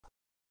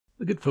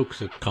The good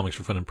folks at Comics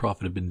for Fun and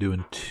Profit have been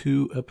doing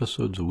 2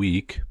 episodes a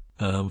week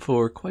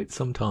for quite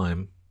some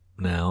time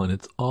now, and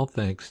it's all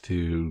thanks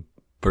to,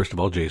 first of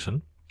all,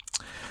 Jason,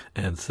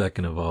 and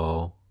second of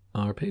all,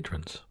 our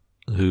patrons,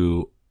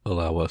 who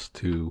allow us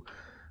to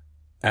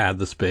add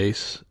the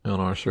space on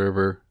our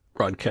server,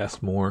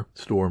 broadcast more,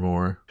 store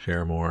more,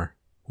 share more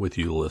with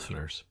you, the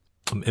listeners.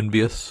 I'm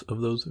envious of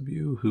those of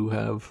you who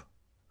have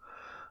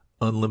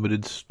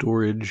unlimited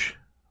storage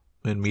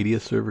and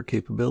media server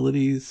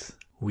capabilities.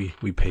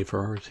 We pay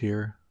for ours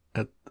here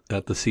at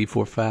the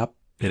C4FAP.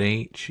 It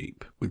ain't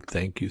cheap. We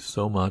thank you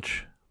so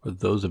much for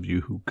those of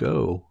you who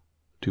go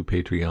to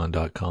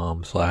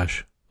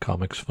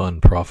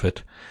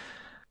patreon.com/comicsfunprofit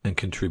and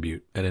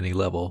contribute at any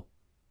level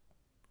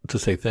to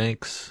say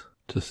thanks,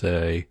 to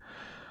say,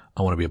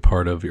 I want to be a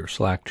part of your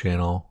Slack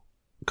channel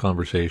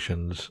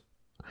conversations.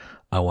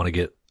 I want to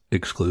get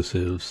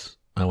exclusives.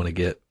 I want to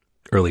get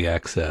early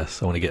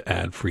access. I want to get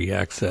ad-free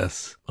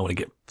access. I want to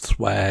get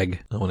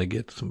swag. I want to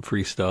get some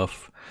free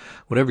stuff.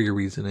 Whatever your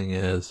reasoning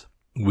is,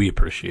 we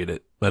appreciate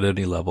it at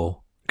any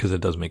level because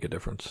it does make a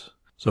difference.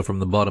 So from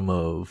the bottom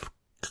of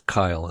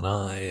Kyle and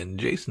I and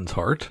Jason's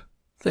heart,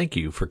 thank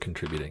you for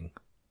contributing.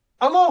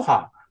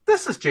 Aloha!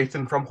 This is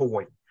Jason from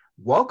Hawaii.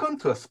 Welcome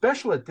to a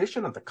special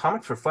edition of the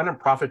Comics for Fun and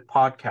Profit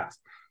podcast.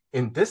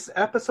 In this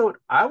episode,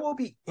 I will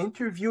be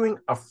interviewing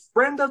a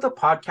friend of the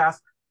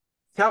podcast,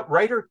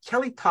 writer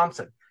Kelly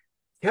Thompson.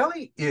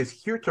 Kelly is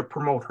here to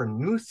promote her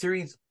new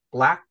series,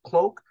 Black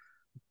Cloak.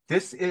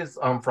 This is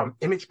from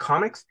Image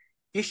Comics.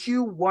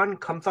 Issue 1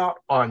 comes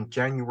out on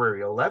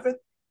January 11th.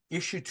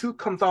 Issue 2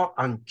 comes out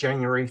on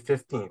January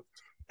 15th.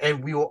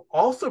 And we will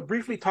also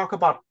briefly talk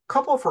about a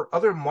couple of her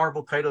other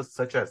Marvel titles,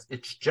 such as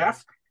It's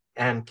Jeff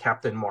and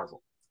Captain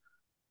Marvel.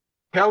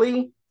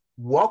 Kelly,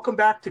 welcome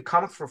back to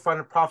Comics for Fun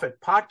and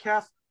Profit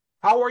podcast.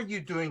 How are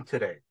you doing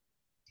today?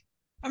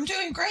 I'm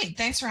doing great.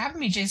 Thanks for having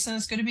me, Jason.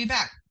 It's good to be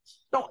back.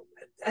 No,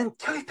 and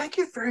Kelly, thank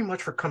you very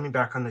much for coming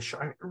back on the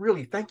show.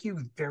 Really, thank you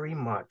very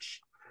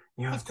much.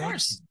 Of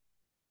course.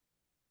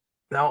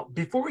 Now,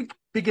 before we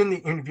begin the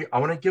interview, I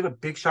want to give a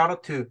big shout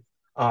out to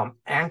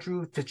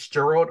Andrew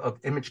Fitzgerald of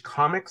Image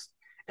Comics,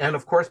 and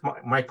of course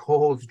my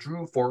co-host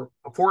Drew for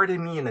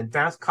forwarding me an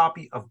advanced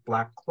copy of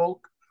Black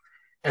Cloak.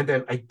 And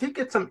then I did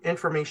get some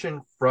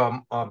information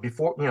from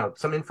before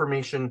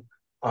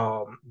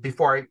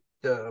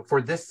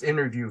for this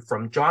interview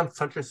from John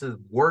Suntress's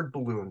Word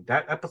Balloon.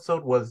 That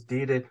episode was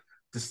dated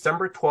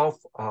December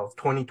 12th of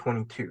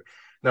 2022.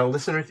 Now,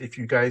 listeners, if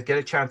you guys get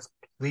a chance,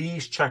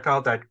 please check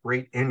out that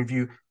great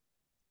interview.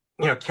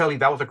 Kelly,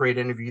 that was a great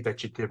interview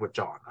that you did with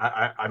John.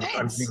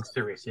 I'm being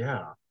serious.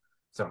 Yeah.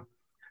 So,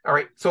 all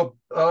right. So,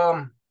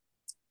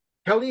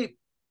 Kelly,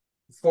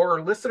 for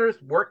listeners,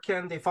 where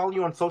can they follow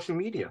you on social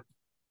media?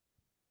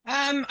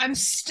 I'm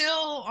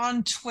still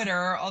on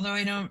Twitter, although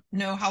I don't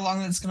know how long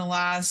that's going to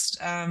last.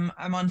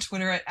 I'm on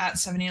Twitter at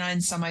 79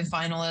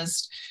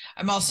 semifinalist.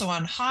 I'm also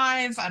on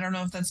Hive. I don't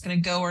know if that's going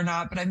to go or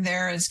not, but I'm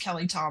there as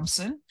Kelly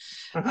Thompson.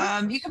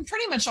 Mm-hmm. You can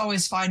pretty much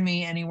always find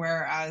me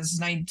anywhere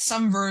as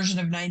some version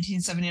of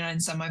 1979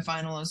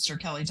 semifinalist or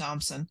Kelly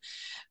Thompson.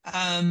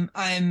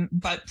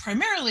 But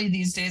primarily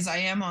these days I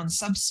am on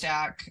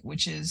Substack,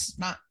 which is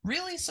not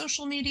really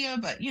social media,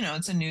 but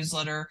it's a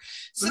newsletter.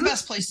 It's the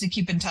best place to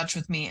keep in touch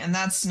with me, and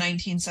that's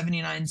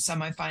 1979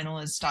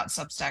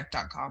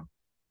 semifinalist.substack.com.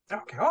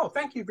 Okay. Oh,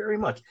 thank you very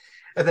much.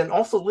 And then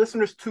also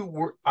listeners too,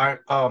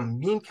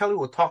 me and Kelly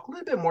will talk a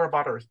little bit more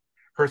about her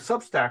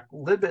Substack a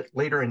little bit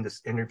later in this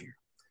interview.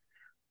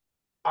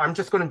 I'm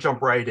just going to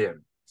jump right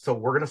in. So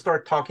we're going to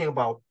start talking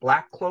about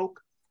Black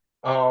Cloak.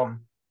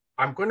 I'm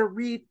going to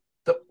read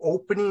the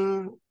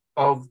opening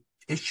of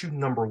issue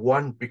number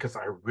 1 because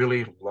I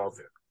really love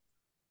it.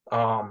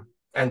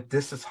 And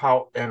this is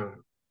how, and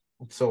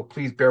so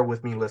please bear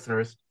with me,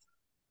 listeners.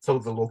 So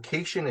the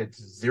location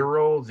is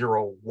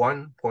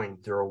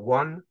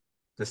 001.01.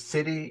 The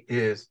city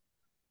is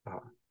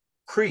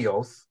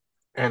Kiros,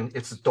 and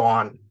it's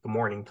dawn, the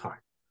morning time.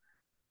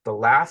 The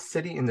last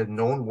city in the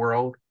known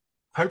world.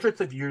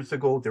 Hundreds of years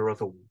ago, there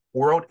was a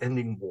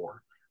world-ending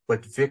war,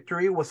 but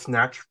victory was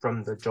snatched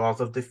from the jaws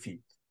of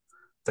defeat.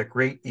 The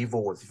great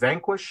evil was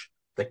vanquished.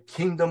 The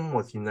kingdom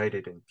was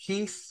united in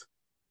peace.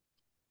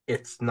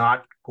 It's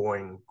not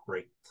going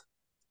great.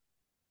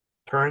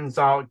 Turns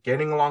out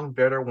getting along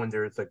better when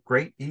there is a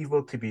great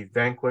evil to be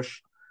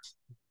vanquished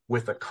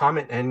with a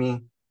common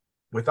enemy.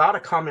 Without a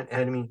common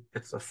enemy,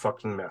 it's a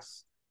fucking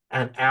mess.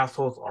 And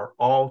assholes are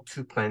all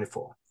too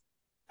plentiful,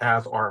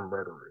 as are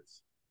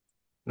murderers.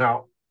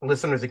 Now,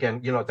 listeners, again,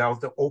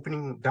 that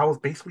was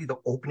basically the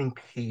opening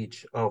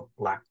page of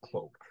Black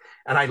Cloak.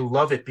 And I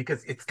love it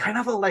because it's kind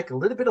of like a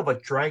little bit of a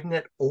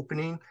dragnet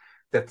opening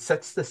that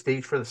sets the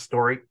stage for the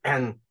story.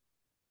 And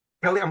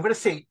Kelly, I'm going to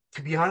say,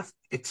 to be honest,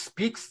 it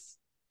speaks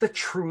the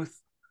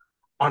truth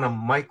on a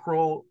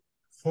micro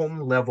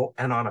home level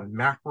and on a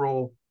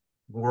macro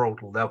world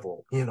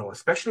level,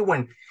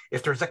 especially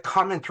if there's a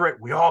common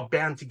threat, we all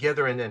band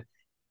together, and then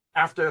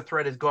after the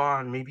threat is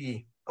gone,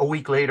 maybe a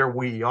week later,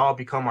 we all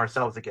become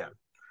ourselves again.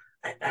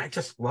 I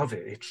just love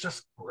it. It's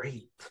just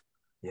great,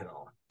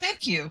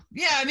 Thank you.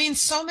 Yeah, I mean,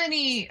 so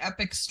many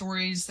epic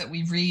stories that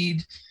we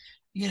read,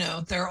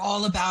 they're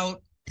all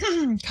about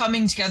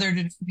coming together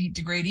to defeat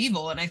the great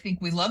evil. And I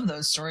think we love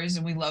those stories,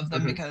 and we love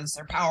them Hmm. because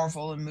they're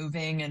powerful and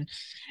moving, and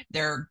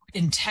they're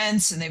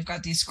intense, and they've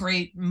got these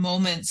great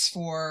moments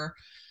for,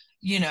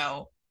 you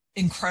know,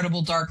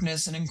 incredible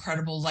darkness and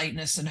incredible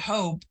lightness and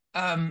hope.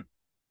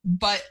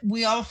 But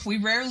we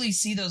rarely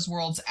see those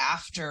worlds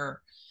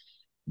after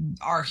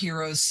our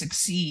heroes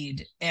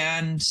succeed,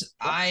 and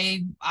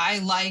Yep. I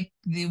like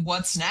the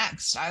what's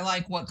next. I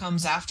like what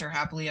comes after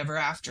happily ever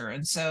after.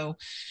 And so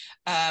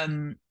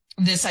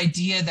this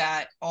idea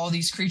that all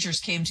these creatures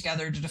came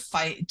together to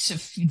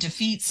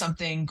defeat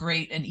something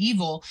great and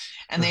evil,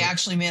 and they Hmm.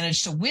 actually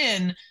managed to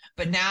win.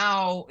 But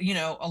now,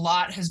 a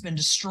lot has been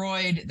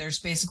destroyed. There's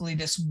basically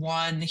this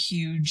one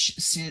huge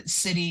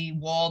city,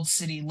 walled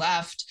city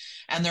left,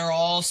 and they're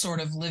all sort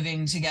of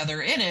living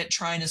together in it,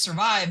 trying to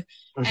survive.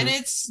 And Hmm.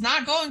 it's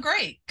not going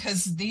great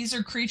because these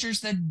are creatures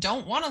that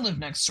don't want to live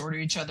next door to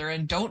each other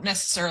and don't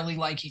necessarily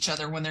like each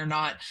other when they're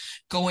not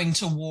going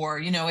to war.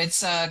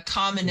 It's a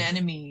common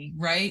enemy,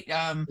 right?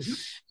 Hmm.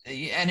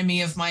 The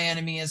enemy of my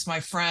enemy is my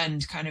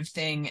friend kind of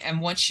thing. And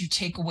once you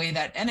take away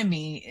that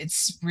enemy,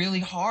 it's really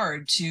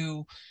hard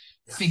to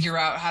Yes. figure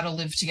out how to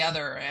live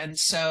together. And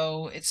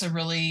so it's a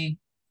really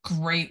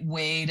great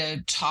way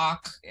to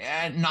talk,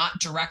 not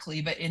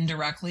directly but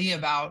indirectly,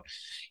 about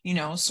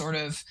sort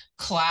of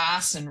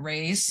class and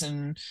race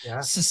and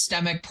Yes.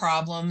 systemic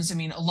problems. I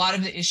mean, a lot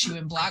of the issue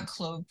in Black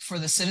Cloak for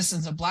the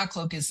citizens of Black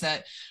Cloak is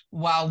that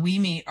while we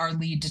meet our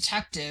lead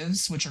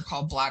detectives, which are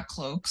called Black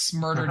Cloaks,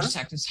 murder Uh-huh.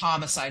 detectives,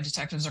 homicide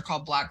detectives are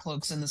called Black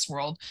Cloaks in this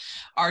world,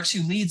 our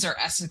two leads are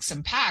Essex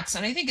and Pax.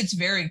 And I think it's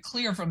very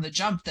clear from the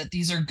jump that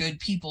these are good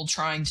people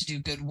trying to do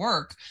good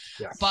work.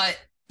 Yes. But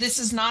this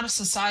is not a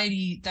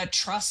society that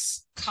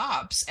trusts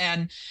cops,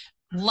 and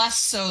less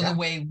so the Yeah.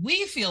 way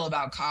we feel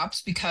about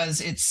cops,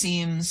 because it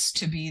seems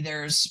to be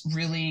there's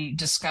really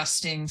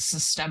disgusting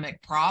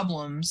systemic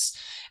problems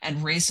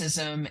and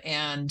racism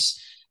and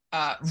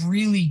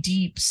really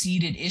deep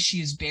seated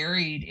issues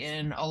buried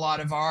in a lot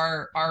of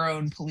our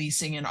own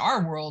policing in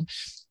our world.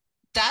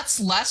 That's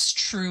less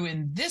true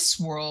in this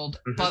world,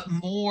 Hmm. but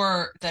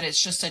more that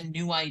it's just a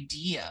new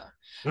idea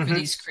for Hmm.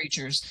 these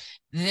creatures.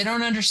 They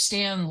don't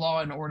understand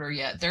law and order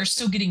yet. They're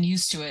still getting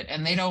used to it,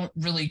 and they don't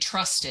really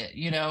trust it.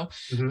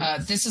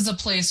 Hmm. This is a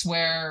place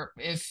where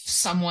if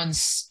someone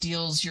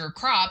steals your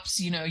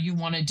crops, you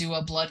want to do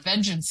a blood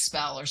vengeance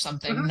spell or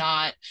something, Hmm.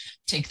 not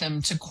take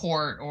them to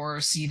court or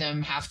see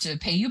them have to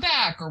pay you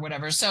back or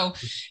whatever. So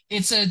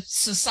it's a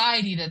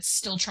society that's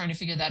still trying to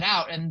figure that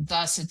out, and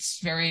thus it's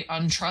very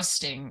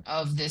untrusting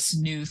of this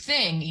new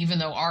thing, even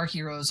though our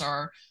heroes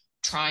are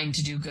trying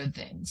to do good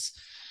things.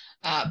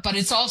 But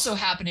it's also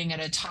happening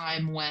at a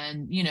time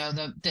when,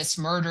 the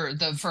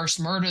first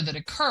murder that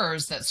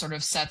occurs that sort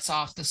of sets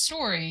off the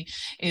story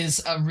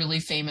is a really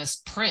famous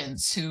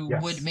prince who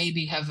would Yes.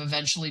 maybe have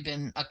eventually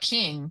been a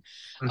king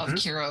of Hmm.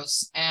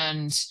 Kiros.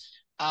 And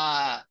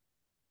uh,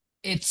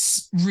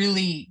 it's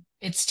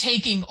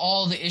taking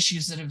all the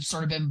issues that have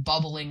sort of been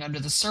bubbling under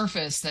the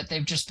surface that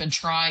they've just been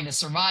trying to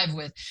survive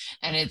with,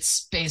 and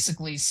it's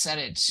basically set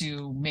it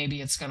to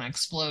maybe it's going to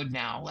explode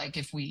now. Like,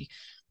 if we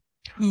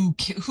who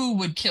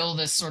would kill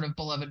this sort of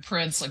beloved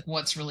prince, like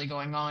what's really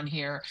going on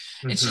here?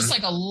 It's just Hmm.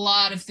 like a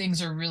lot of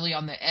things are really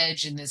on the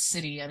edge in this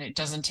city, and it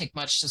doesn't take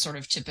much to sort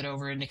of tip it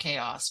over into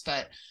chaos,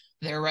 but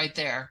they're right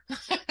there.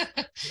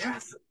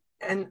 Yes.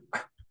 And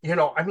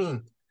I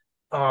mean,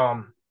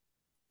 um,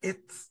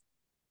 it's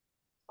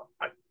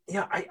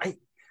yeah,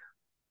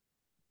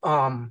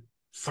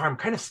 sorry, I'm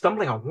kind of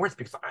stumbling on words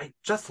because I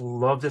just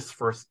love this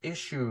first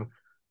issue.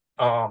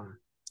 Um,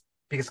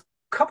 because a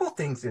couple of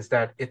things is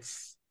that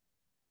it's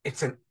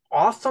an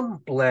awesome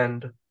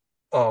blend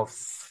of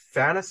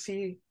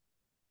fantasy,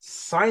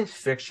 science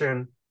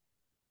fiction,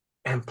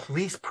 and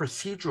police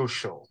procedural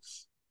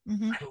shows.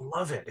 Hmm. I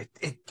love it.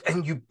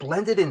 And you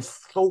blend it in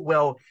so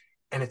well,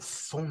 and it's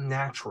so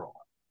natural.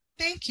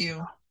 Thank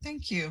you.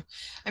 Thank you.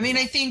 I You mean,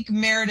 I know. think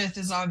Meredith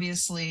is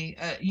obviously,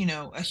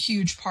 a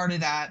huge part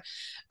of that.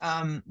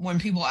 When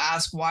people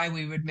ask why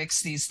we would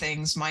mix these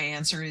things, my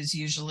answer is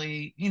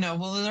usually,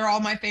 well, they're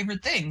all my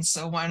favorite things.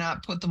 So why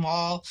not put them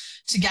all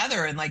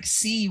together and like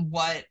see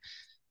what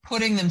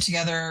putting them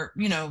together,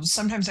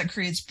 sometimes that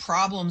creates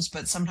problems,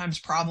 but sometimes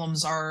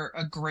problems are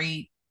a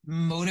great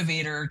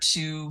motivator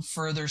to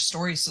further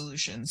story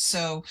solutions.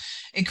 So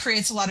it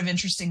creates a lot of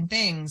interesting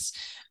things.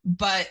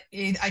 But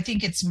I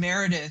think it's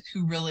Meredith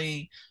who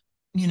really,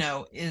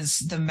 is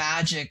the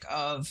magic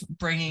of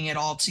bringing it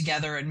all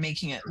together and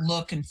making it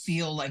look and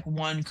feel like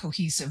one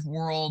cohesive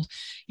world.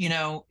 In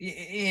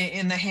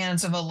the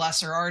hands of a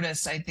lesser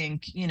artist, I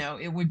think,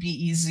 it would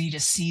be easy to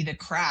see the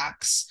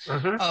cracks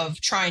Hmm.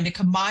 of trying to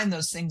combine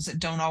those things that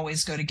don't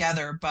always go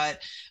together.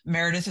 But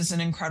Meredith is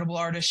an incredible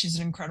artist. She's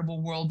an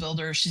incredible world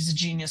builder. She's a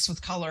genius with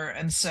color.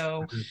 And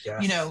so,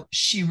 Yes.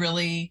 she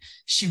really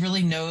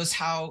knows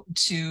how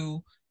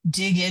to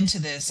dig into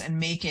this and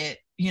make it,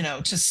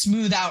 to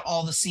smooth out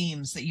all the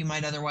seams that you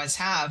might otherwise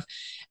have.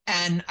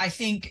 And I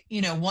think,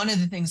 one of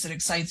the things that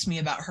excites me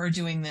about her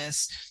doing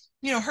this,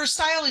 her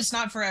style is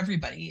not for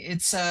everybody.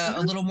 It's a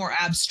little more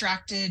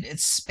abstracted.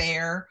 It's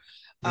spare.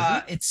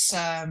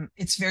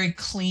 It's very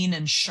clean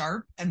and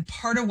sharp, and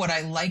part of what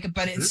I like,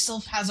 but it still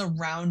has a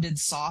rounded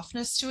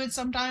softness to it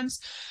sometimes,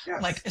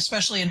 like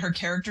especially in her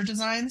character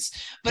designs.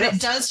 But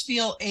it does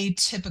feel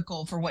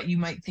atypical for what you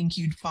might think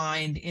you'd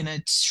find in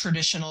a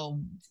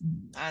traditional,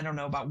 I don't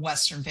know about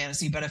Western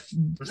fantasy, but a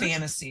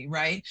fantasy,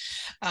 right?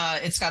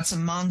 It's got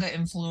some manga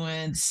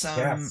influence.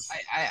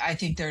 I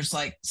think there's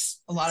like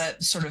a lot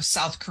of sort of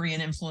South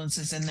Korean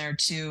influences in there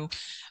too.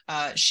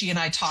 She and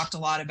I talked a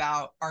lot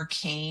about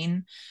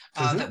Arcane,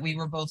 that we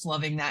were both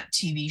loving that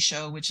TV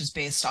show, which is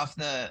based off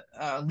the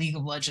League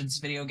of Legends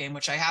video game,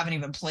 which I haven't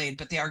even played,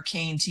 but the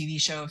Arcane TV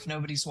show, if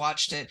nobody's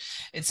watched it,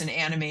 it's an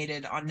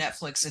animated on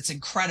Netflix. It's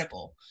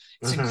incredible.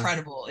 It's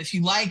incredible. If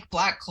you like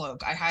Black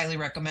Cloak, I highly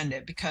recommend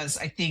it, because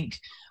I think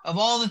of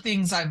all the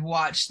things I've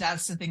watched,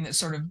 that's the thing that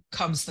sort of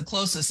comes the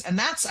closest. And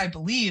that's, I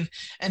believe,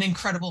 an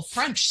incredible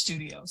French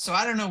studio. So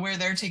I don't know where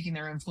they're taking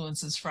their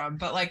influences from,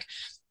 but like,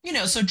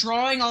 so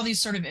drawing all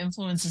these sort of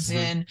influences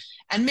in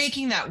and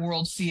making that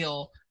world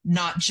feel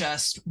not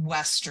just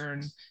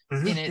Western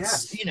in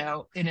its,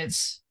 in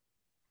its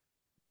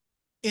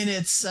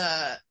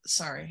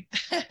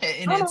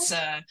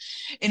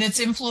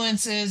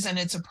influences and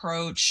its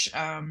approach.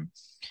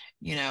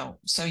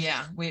 So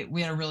yeah,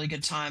 we had a really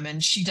good time,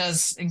 and she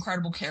does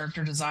incredible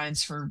character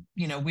designs for,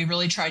 we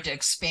really tried to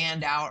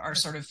expand out our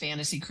sort of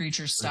fantasy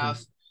creature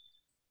stuff.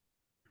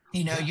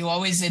 You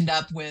always end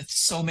up with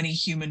so many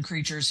human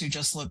creatures who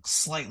just look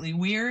slightly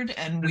weird,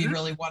 and we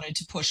really wanted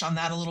to push on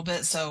that a little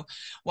bit. So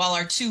while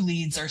our two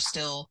leads are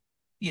still,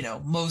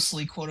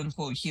 mostly quote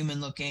unquote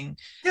human looking,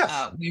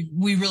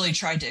 we really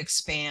tried to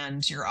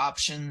expand your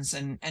options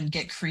and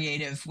get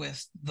creative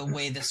with the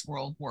way this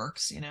world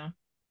works, And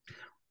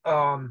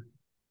I'm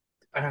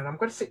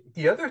going to say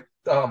the other,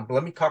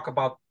 let me talk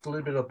about a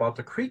little bit about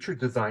the creature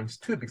designs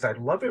too, because I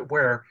love it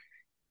where,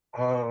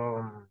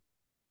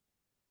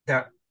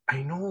 that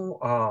I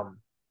know,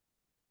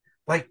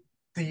 like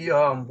the,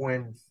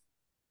 when,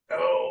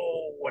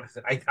 what is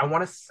it? I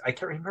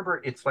can't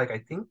remember. It's like, I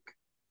think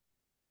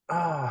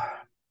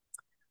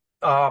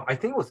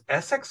it was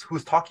Essex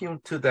who's talking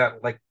to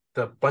that, like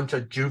the bunch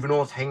of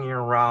juveniles hanging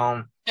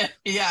around. The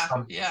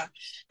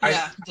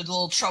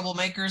little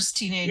troublemakers,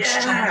 teenage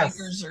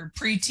troublemakers, or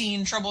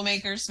preteen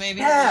troublemakers, maybe.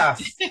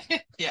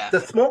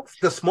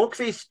 The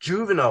smoke-faced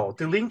juvenile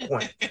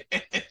delinquent.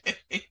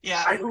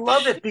 I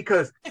love it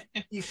because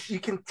you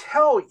can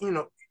tell,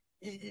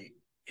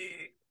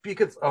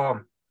 because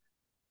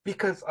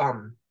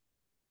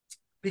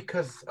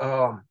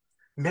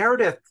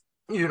Meredith,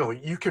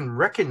 you can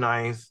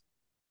recognize,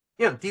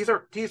 these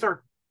are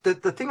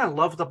the thing I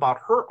loved about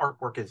her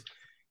artwork is,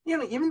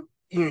 even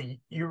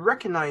you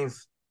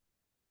recognize,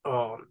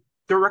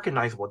 they're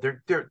recognizable.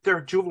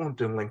 They're juvenile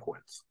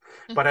delinquents.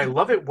 But I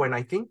love it when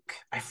I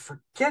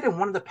forget in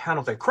one of the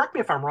panels, correct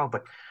me if I'm wrong,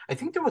 but I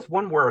think there was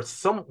one where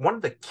one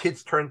of the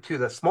kids turned to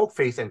the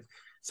Smokeface, and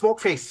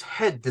Smokeface's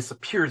head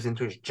disappears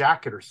into his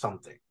jacket or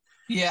something.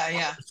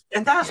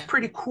 And that's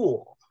pretty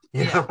cool.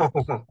 You know?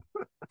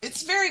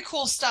 It's very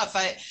cool stuff.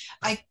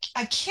 I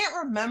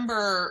can't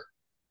remember.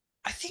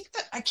 I think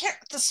that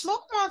the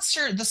smoke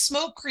monster, the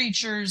smoke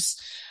creatures,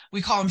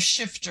 we call them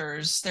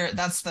shifters.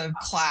 That's the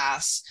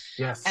class.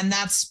 Yes. And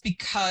that's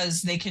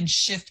because they can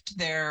shift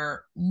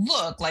their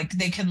look. Like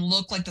they can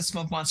look like the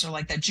smoke monster,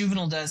 like that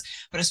juvenile does,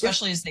 but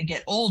especially as they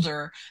get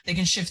older, they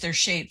can shift their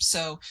shape.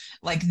 So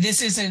like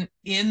this isn't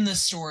in the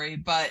story,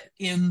 but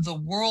in the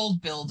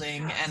world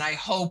building, and I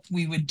hope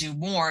we would do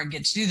more and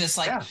get to do this.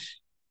 Like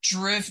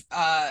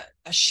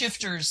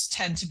shifters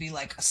tend to be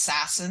like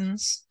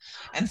assassins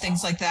and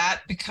things like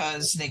that,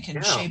 because they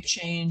can shape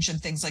change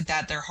and things like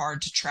that. They're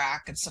hard to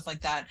track and stuff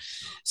like that.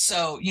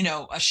 So,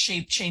 a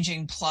shape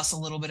changing plus a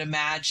little bit of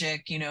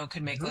magic,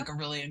 could make like a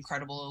really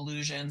incredible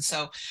illusion.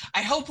 So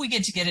I hope we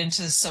get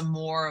into some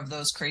more of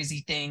those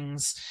crazy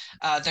things.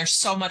 There's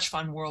so much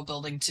fun world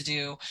building to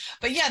do.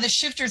 But yeah, the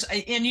shifters,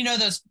 and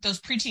those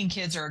preteen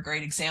kids are a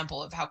great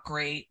example of how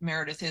great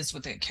Meredith is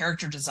with the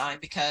character design,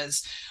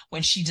 because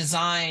when she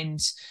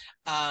designed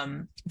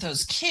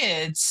those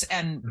kids,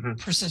 and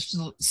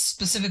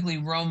specifically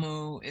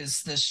Romu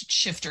is the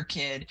shifter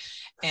kid,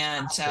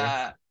 and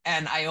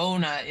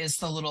Iona is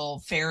the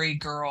little fairy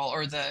girl,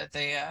 or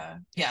the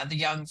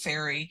young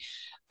fairy.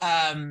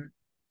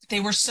 They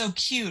were so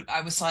cute.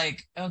 I was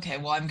like, okay,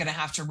 well, I'm going to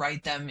have to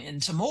write them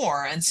into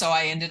more. And so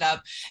I ended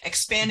up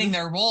expanding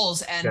their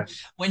roles. And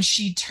when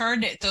she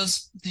turned it,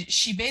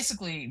 she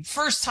basically,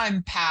 first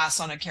time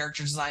pass on a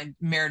character design,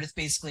 Meredith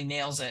basically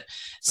nails it.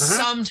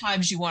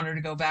 Sometimes you want her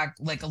to go back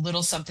like a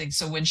little something.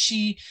 So when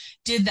she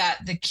did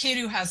that, the kid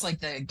who has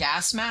like the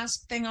gas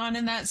mask thing on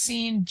in that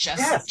scene,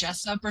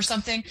 Jessup or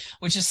something,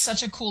 which is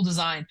such a cool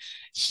design.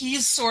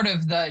 He's sort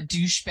of the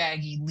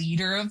douchebaggy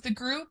leader of the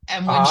group.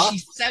 And when she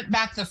sent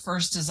back the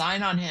first design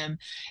on him,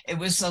 it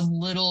was a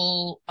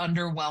little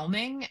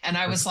underwhelming. And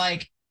I was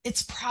like,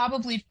 it's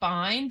probably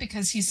fine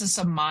because he's just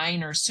a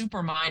minor,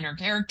 super minor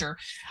character.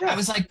 I Yes.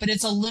 was like, but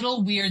it's a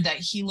little weird that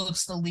he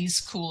looks the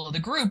least cool of the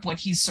group when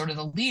he's sort of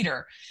the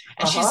leader.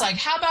 And she's Uh-huh. like,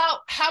 how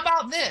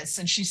about this?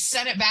 And she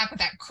sent it back with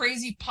that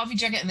crazy puffy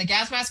jacket and the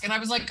gas mask. And I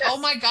was like, oh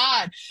Yes. my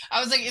God. I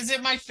was like, is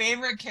it my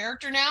favorite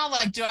character now?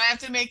 Like, do I have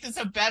to make this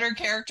a better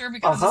character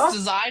because this Uh-huh.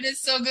 design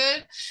is so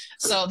good?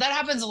 So that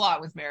happens a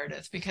lot with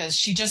Meredith because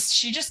she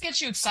just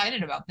gets you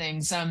excited about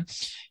things.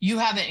 You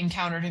haven't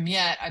encountered him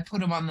yet. I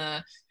put him on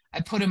the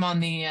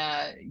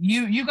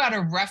you got a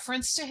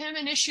reference to him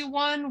in issue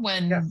 1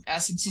 when Yes.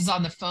 Essex is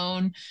on the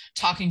phone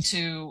talking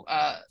to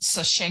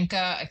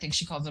Sashenka. I think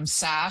she calls him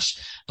Sash.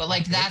 But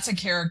like Okay. that's a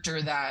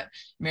character that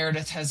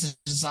Meredith has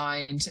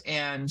designed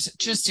and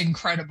just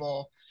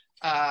incredible.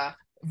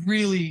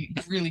 Really,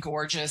 really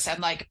gorgeous and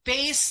like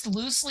based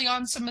loosely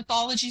on some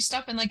mythology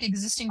stuff and like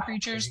existing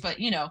creatures, Okay. but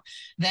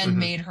then Hmm.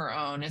 made her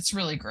own. It's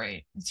really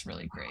great. It's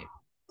really great.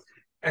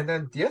 And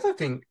then the other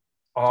thing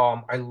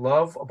I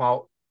love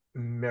about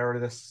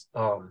Meredith's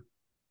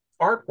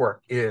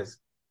artwork is,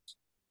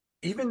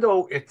 even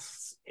though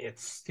it's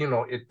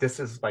this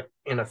is like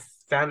in a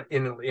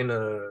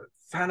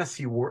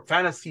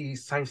fantasy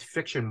science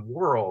fiction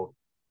world,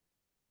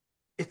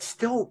 it's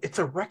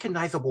a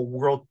recognizable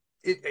world.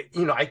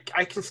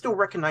 I can still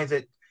recognize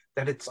it,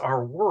 that it's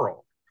our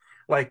world.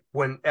 Like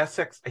when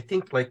Essex, I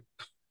think, like,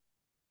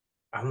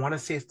 I want to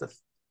say it's the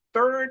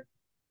third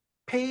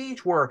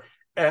page where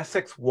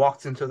Essex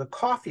walks into the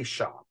coffee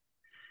shop,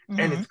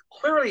 and Hmm. it's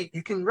clearly,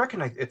 you can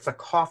recognize it's a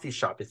coffee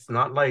shop. It's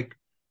not like,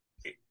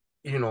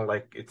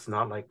 it's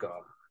not like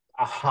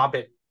a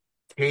Hobbit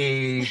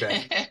cave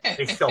and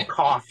they sell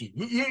coffee.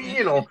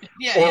 Yeah, Or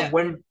yeah,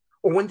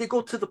 when they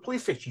go to the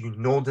police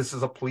station, this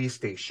is a police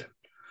station.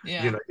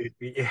 yeah,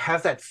 It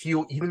has that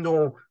feel, even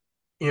though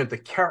the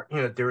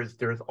character,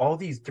 there's all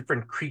these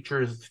different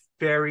creatures,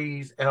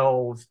 fairies,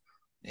 elves,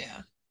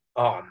 yeah,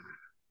 um,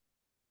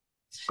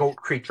 goat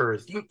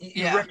creatures. You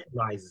yeah,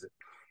 recognize it,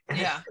 and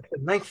yeah. it's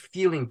a nice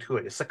feeling to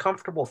it. It's a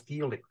comfortable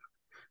feeling.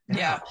 Yeah.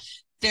 Yeah.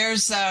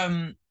 There's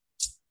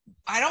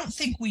I don't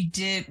think we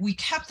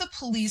kept the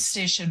police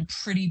station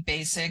pretty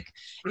basic,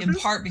 in Hmm.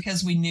 part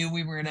because we knew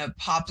we were going to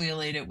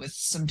populate it with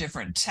some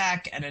different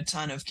tech and a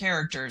ton of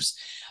characters.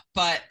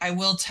 But I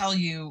will tell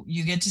you,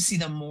 you get to see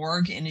the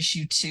morgue in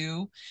issue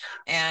 2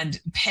 and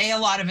pay a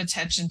lot of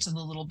attention to the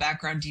little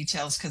background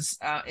details because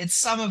it's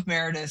some of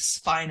Meredith's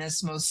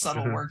finest, most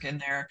subtle Hmm. work in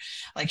there.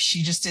 Like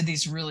she just did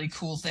these really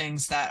cool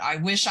things that I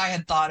wish I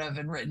had thought of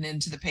and written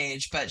into the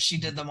page, but she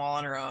did them all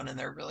on her own and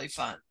they're really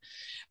fun,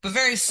 but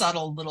very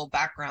subtle little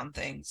background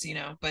things,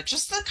 but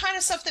just the kind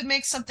of stuff that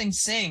makes something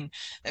sing,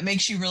 that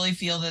makes you really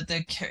feel that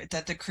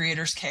the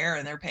creators care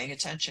and they're paying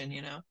attention.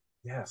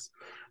 Yes.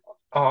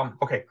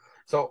 Okay.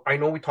 So I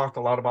know we talked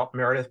a lot about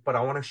Meredith, but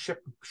I want to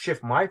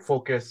shift my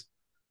focus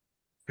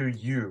to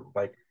you.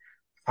 Like,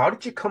 how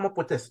did you come up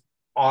with this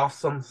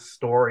awesome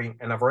story?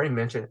 And I've already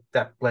mentioned,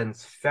 that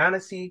blends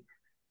fantasy,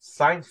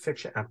 science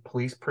fiction, and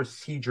police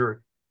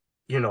procedure,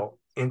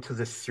 into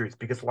this series.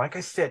 Because, like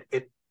I said,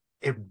 it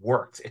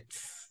works. It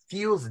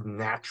feels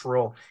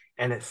natural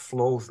and it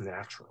flows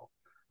natural.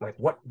 Like,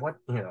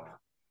 yeah.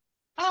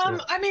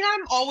 I mean,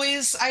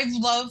 I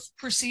love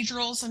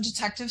procedurals and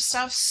detective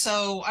stuff,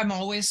 so I'm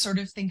always sort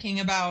of thinking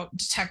about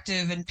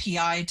detective and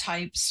PI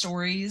type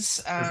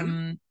stories,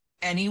 Hmm.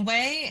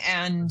 anyway.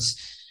 And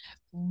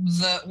Hmm.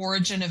 the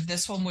origin of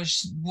this one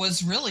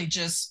was really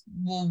just,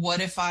 well,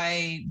 what if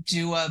I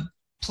do a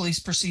police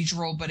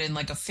procedural, but in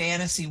like a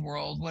fantasy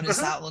world? What does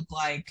Hmm. that look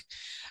like?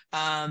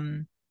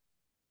 Um,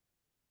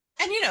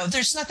 and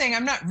there's nothing,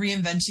 I'm not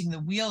reinventing the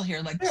wheel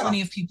here. Like Yeah.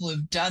 plenty of people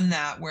have done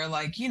that where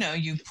like,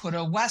 you put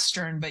a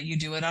Western, but you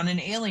do it on an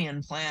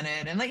alien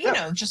planet and like,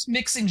 Yeah. just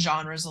mixing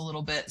genres a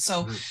little bit.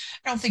 So Hmm.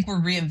 I don't think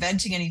we're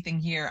reinventing anything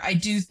here. I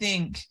do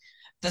think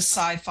the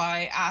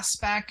sci-fi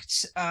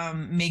aspect,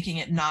 making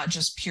it not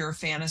just pure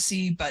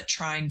fantasy, but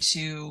trying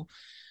to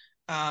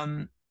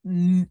um,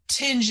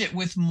 tinge it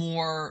with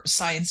more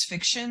science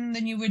fiction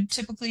than you would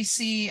typically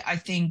see. I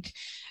think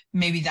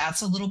maybe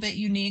that's a little bit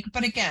unique,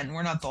 but again,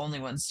 we're not the only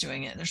ones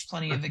doing it. There's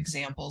plenty of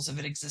examples of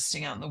it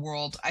existing out in the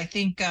world. I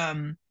think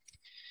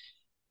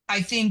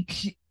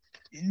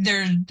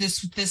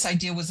this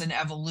idea was an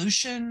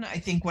evolution. I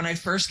think when I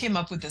first came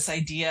up with this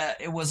idea,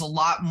 it was a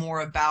lot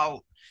more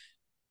about,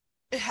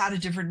 it had a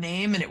different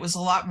name and it was a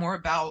lot more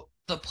about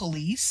the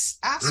police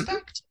Hmm.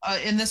 aspect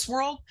in this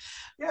world.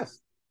 Yes.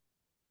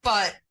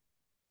 But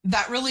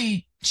that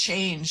really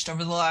changed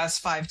over the last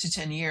 5 to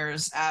 10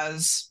 years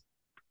as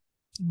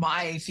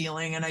my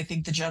feeling and I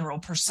think the general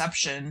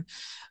perception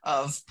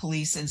of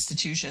police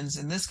institutions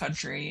in this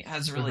country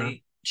has Hmm.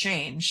 really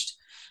changed.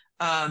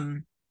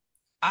 Um,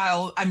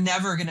 I'm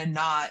never gonna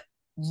not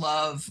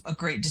love a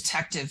great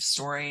detective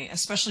story,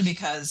 especially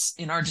because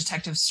in our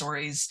detective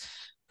stories,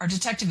 our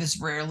detective is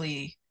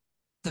rarely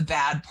the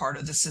bad part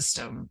of the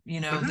system. The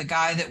Hmm.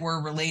 guy that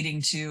we're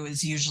relating to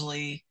is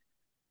usually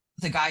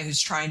the guy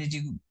who's trying to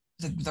do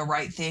the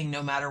right thing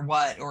no matter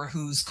what, or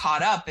who's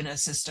caught up in a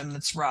system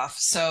that's rough.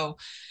 So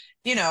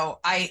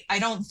I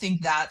don't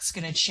think that's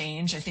going to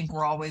change. I think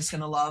we're always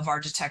going to love our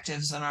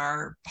detectives and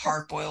our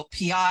hard-boiled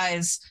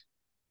PIs.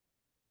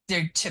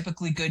 They're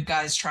typically good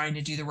guys trying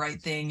to do the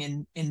right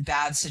thing in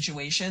bad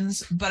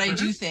situations. But I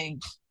do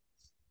think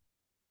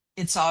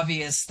it's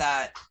obvious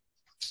that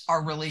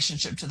our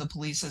relationship to the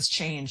police has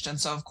changed. And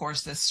so, of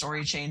course, this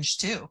story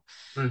changed too.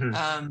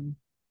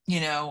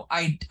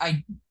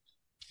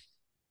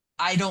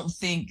 I don't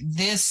think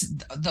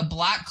the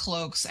Black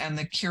Cloaks and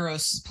the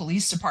Kiros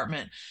Police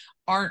Department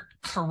aren't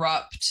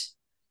corrupt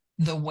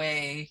the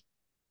way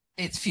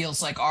it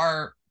feels like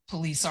our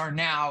police are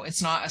now.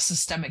 It's not a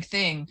systemic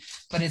thing,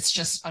 but it's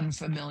just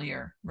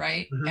unfamiliar,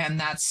 right? And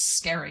that's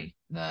scary.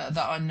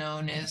 The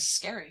unknown is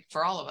scary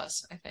for all of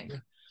us, I think.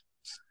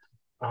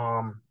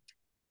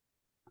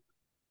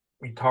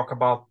 We talk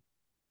about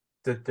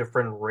the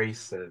different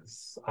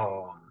races,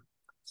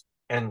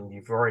 and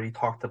you've already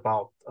talked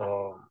about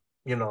the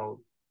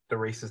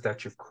races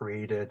that you've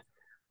created.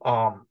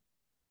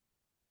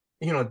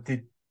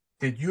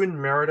 Did you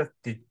and Meredith,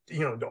 do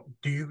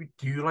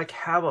you like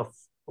have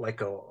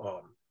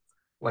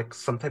like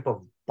some type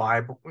of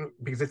Bible?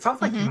 Because it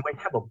sounds like you might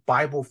have a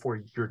Bible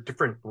for your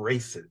different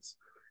races.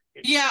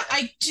 Yeah,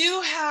 I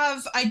do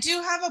have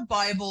a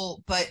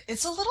Bible, but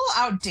it's a little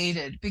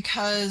outdated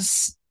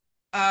because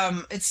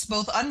it's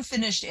both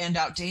unfinished and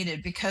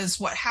outdated, because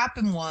what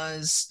happened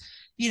was,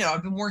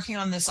 I've been working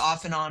on this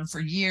off and on for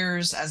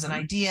years as an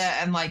idea,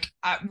 and like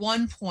at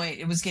one point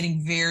it was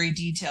getting very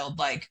detailed.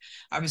 Like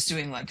I was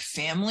doing like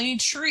family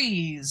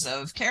trees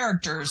of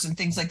characters and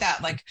things like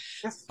that. Like,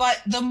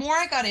 but the more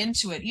I got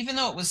into it, even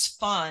though it was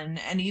fun,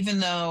 and even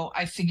though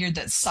I figured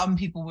that some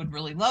people would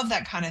really love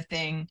that kind of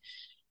thing,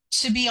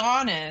 to be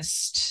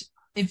honest,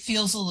 it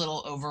feels a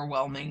little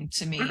overwhelming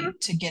to me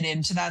to get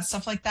into that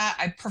stuff like that.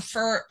 I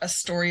prefer a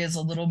story is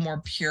a little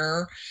more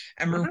pure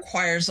and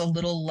requires a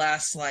little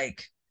less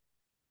like,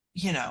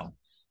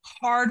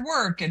 hard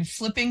work and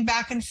flipping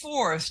back and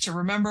forth to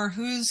remember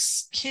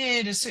whose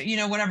kid is,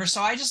 whatever.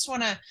 So I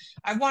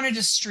wanted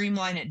to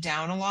streamline it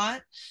down a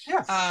lot.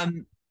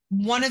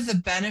 One of the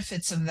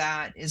benefits of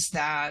that is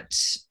that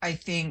I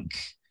think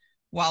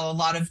while a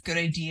lot of good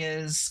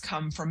ideas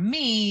come from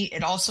me,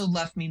 it also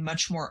left me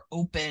much more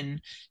open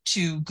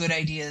to good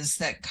ideas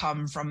that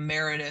come from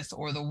Meredith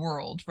or the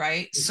world,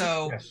 right?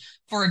 So,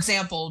 for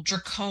example,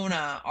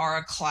 Dracona are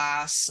a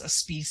class, a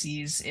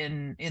species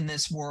in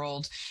this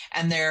world,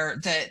 and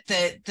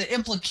the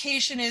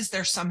implication is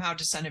they're somehow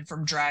descended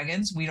from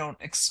dragons. We don't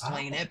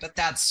explain it, but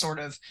that's sort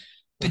of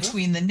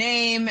between the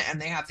name, and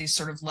they have these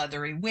sort of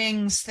leathery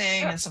wings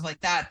thing and stuff like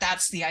that.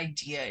 That's the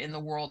idea in the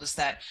world, is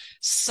that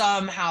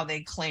somehow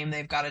they claim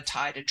they've got a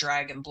tie to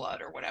dragon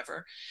blood or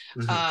whatever.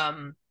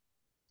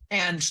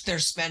 And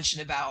there's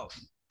mention about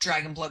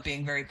dragon blood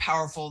being very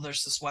powerful.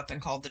 There's this weapon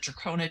called the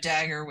Dracona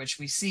dagger, which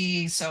we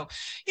see. So,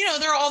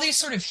 there are all these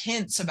sort of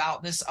hints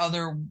about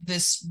the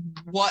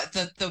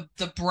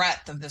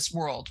breadth of this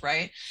world,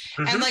 right?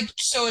 And like,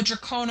 so a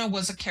Dracona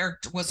was a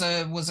character, was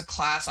a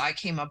class I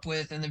came up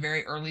with in the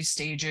very early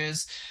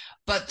stages.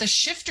 But the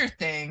shifter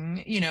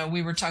thing,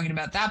 we were talking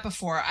about that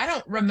before. I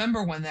don't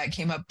remember when that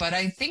came up, but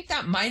I think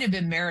that might have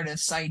been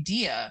Meredith's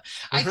idea.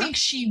 I think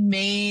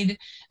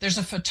there's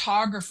a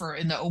photographer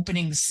in the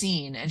opening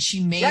scene, and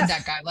she made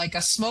that guy like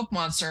a smoke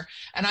monster.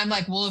 And I'm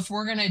like, well, if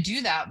we're going to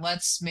do that,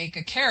 let's make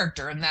a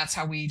character. And that's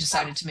how we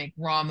decided to make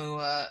Ramu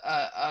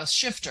a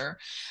shifter.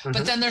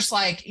 But then there's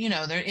like,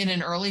 there in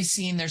an early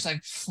scene, there's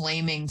like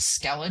flaming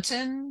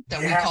skeleton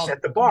that we called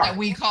at the bar. At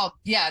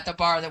the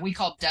bar that we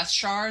called death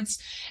shards.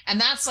 And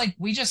that's like,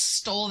 we just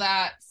stole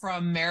that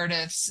from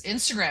Meredith's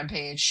Instagram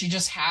page. She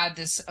just had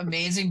this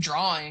amazing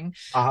drawing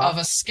of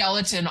a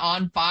skeleton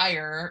on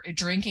fire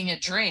drinking a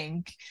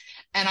drink.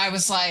 And I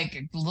was like,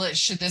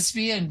 should this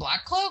be in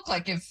Black Cloak?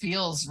 Like, it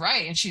feels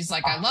right. And she's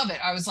like, I love it.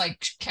 I was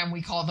like, can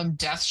we call them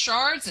death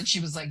shards? And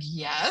she was like,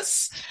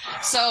 yes.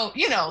 So,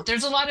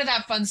 there's a lot of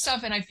that fun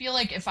stuff. And I feel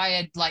like if I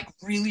had like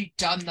really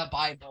done the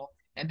Bible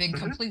and been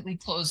completely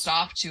closed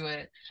off to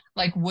it,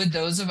 like, would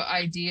those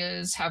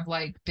ideas have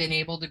like been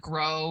able to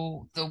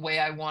grow the way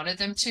I wanted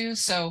them to?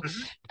 So,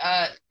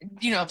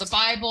 the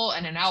Bible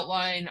and an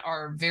outline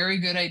are very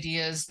good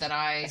ideas that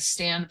I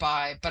stand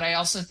by, but I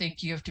also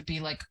think you have to be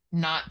like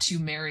not too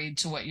married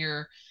to what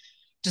you're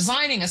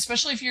designing,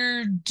 especially if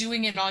you're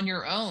doing it on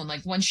your own.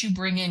 Like, once you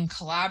bring in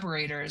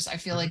collaborators, I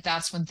feel like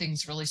that's when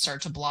things really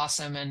start to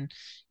blossom and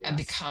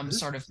become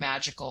sort of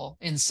magical,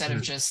 instead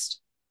of just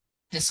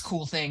this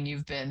cool thing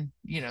you've been,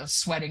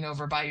 sweating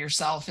over by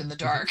yourself in the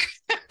dark.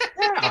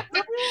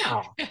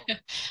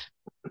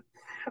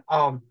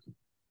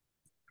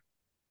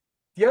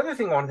 The other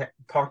thing I wanted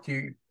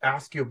to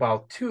ask you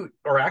about too,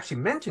 or actually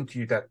mention to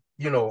you that,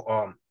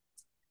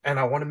 and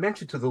I want to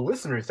mention to the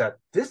listeners that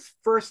this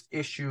first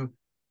issue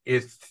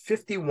is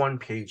 51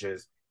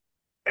 pages.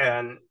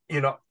 And,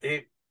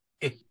 it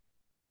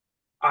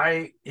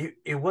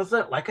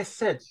wasn't, like I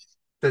said,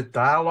 the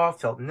dialogue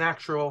felt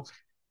natural.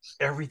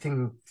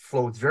 Everything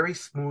flowed very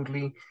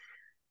smoothly.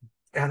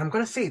 And I'm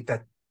going to say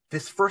that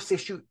this first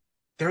issue,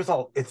 there's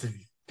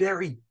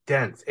very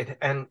dense,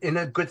 and in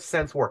a good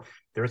sense, where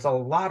there's a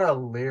lot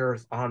of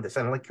layers on this.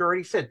 And like you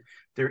already said,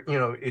 there,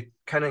 it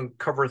kind of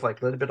covers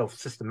like a little bit of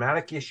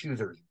systematic issues,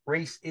 there's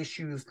race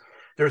issues.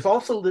 There's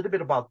also a little bit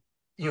about,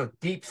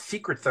 deep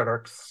secrets that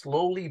are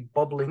slowly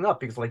bubbling up,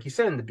 because like you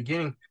said in the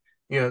beginning,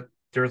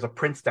 there's a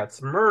prince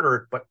that's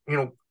murdered, but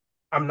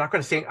I'm not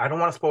going to say, I don't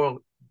want to spoil,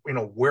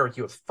 where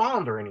he was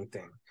found or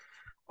anything.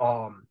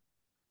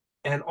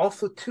 And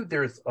also too,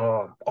 there's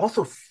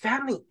also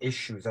family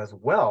issues as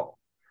well.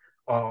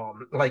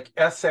 Like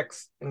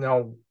Essex,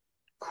 now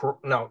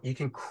you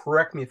can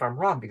correct me if I'm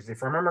wrong, because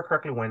if I remember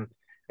correctly, when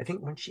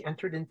she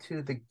entered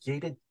into the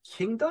gated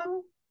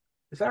kingdom,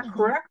 is that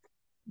correct?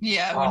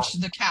 Yeah, which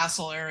the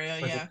castle area,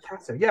 yeah.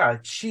 Castle, yeah,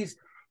 she's,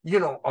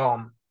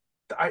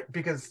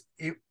 because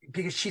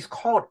she's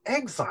called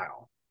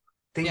Exile.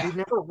 They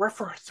never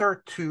reference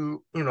her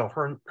to,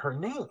 her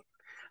name.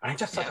 I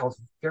just thought that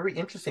was very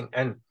interesting.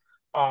 And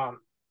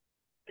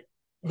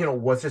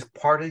was this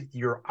part of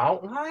your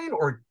outline,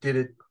 or did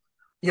it,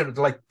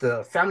 like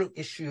the family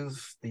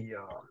issues, the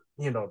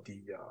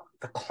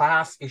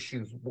class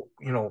issues,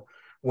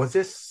 was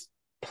this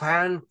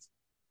planned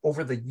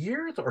over the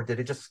years, or did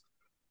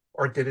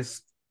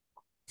it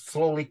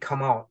slowly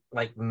come out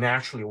like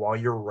naturally while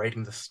you're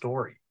writing the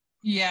story?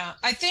 Yeah,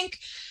 I think,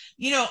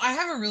 I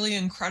have a really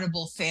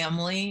incredible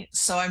family,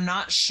 so I'm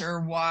not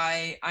sure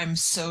why I'm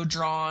so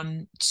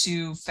drawn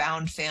to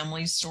found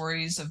family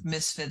stories of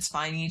misfits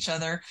finding each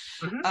other.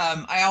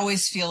 I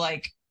always feel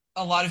like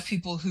a lot of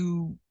people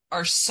who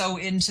are so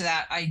into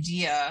that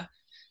idea,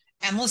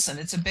 and listen,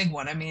 it's a big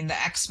one. I mean,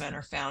 the X-Men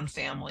are found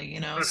family,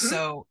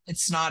 so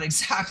it's not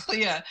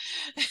exactly an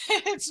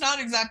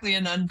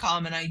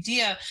uncommon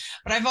idea.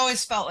 But I've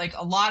always felt like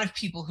a lot of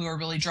people who are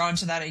really drawn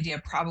to that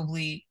idea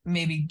probably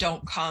maybe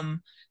don't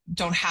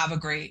have a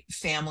great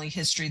family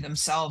history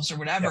themselves or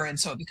whatever. And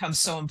so it becomes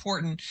so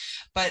important.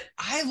 But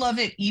I love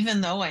it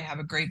even though I have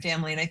a great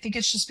family. And I think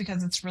it's just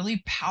because it's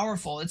really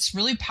powerful. It's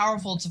really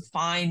powerful to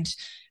find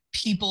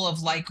people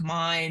of like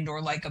mind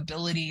or like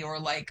ability or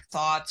like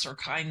thoughts or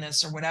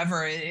kindness or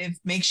whatever. It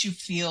makes you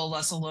feel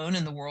less alone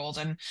in the world,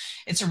 and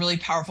it's a really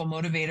powerful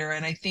motivator.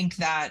 And I think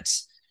that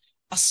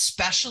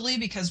especially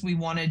because we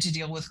wanted to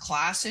deal with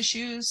class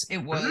issues, it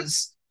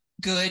was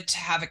good to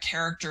have a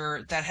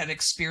character that had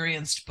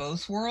experienced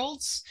both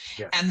worlds,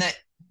 and that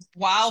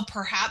while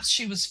perhaps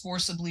she was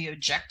forcibly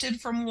ejected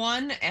from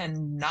one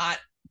and not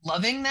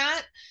loving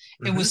that,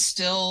 it was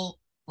still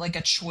like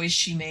a choice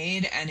she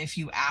made. And if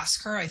you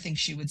ask her, I think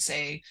she would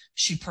say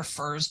she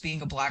prefers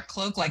being a Black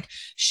Cloak. Like,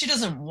 she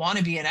doesn't want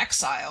to be in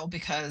exile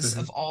because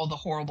of all the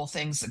horrible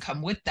things that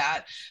come with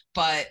that,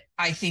 but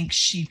I think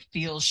she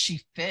feels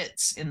she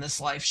fits in this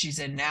life she's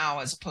in now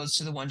as opposed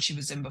to the one she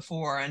was in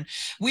before. And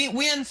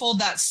we unfold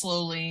that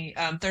slowly.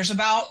 There's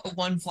about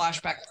one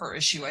flashback per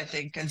issue, I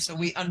think, and so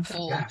we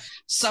unfold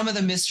some of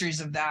the mysteries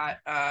of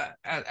that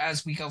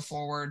as we go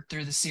forward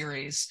through the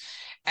series.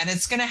 And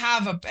it's going to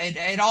have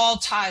it all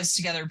ties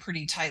together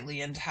pretty tightly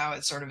into how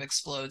it sort of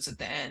explodes at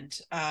the end.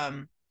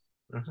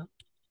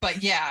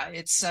 But yeah,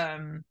 it's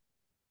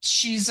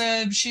she's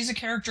a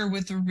character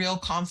with a real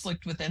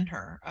conflict within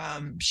her.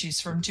 She's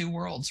from two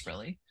worlds,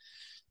 really.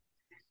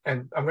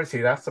 And I'm going to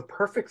say that's the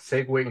perfect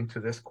segue into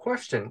this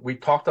question. We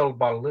talked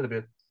about a little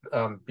bit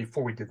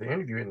before we did the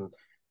interview, and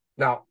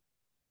now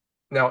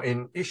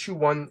in issue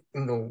 1,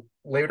 in the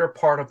later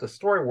part of the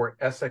story where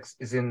Essex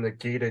is in the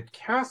gated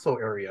castle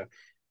area,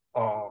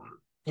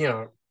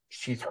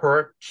 she's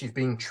hurt, she's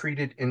being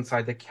treated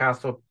inside the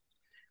castle,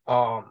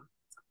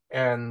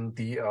 and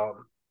the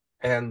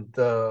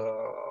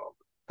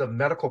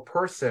medical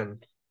person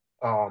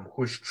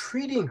who's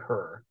treating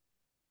her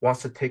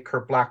wants to take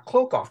her Black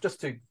Cloak off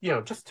just to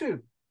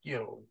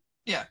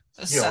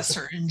assess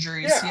her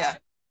injuries.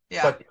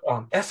 But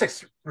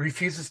Essex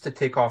refuses to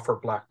take off her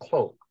Black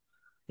Cloak,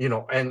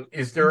 and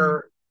is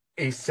there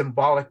a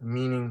symbolic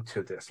meaning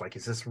to this? Like,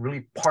 is this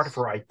really part of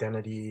her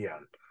identity?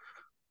 And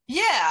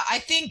yeah, I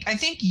think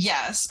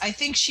yes. I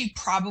think she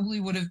probably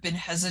would have been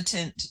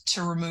hesitant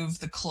to remove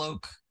the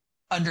cloak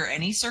under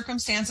any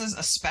circumstances,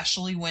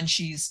 especially when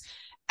she's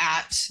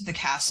at the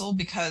castle,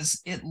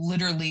 because it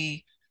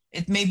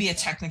may be a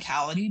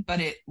technicality, but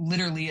it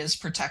literally is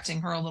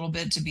protecting her a little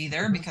bit to be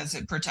there because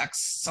it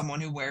protects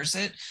someone who wears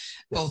it,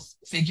 both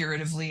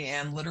figuratively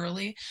and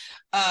literally.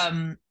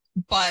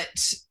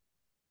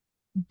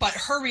 But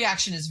her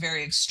reaction is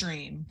very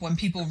extreme. When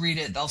people read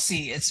it, they'll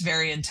see it's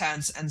very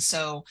intense. And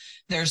so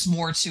there's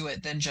more to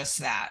it than just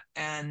that.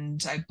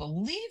 And I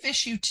believe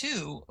issue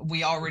 2,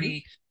 we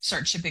already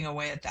start chipping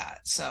away at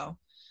that. So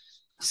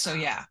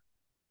yeah.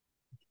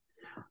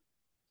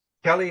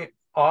 Kelly,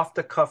 off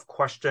the cuff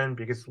question,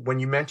 because when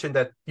you mentioned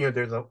that,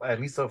 there's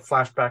at least a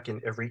flashback in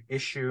every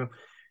issue.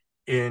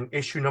 In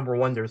issue number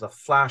 1, there's a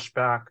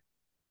flashback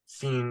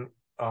scene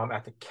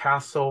at the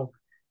castle.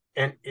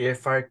 And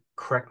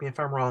correct me if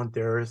I'm wrong,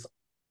 there's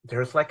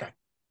like a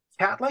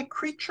cat-like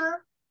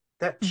creature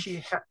that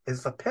she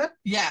is a pet.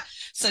 Yeah,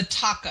 so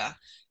Taka,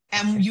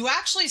 And you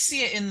actually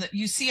see it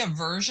you see a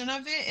version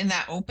of it in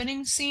that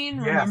opening scene.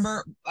 Yes.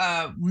 Remember,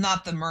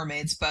 not the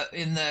mermaids, but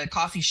in the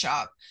coffee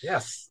shop.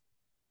 Yes.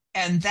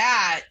 And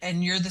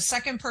you're the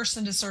second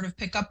person to sort of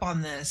pick up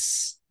on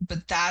this,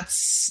 but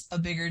that's a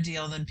bigger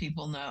deal than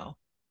people know.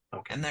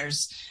 Okay. And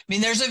there's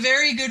a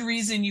very good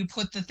reason you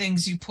put the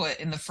things you put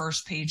in the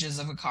first pages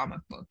of a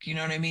comic book. You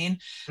know what I mean?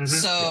 Mm-hmm.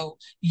 So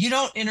you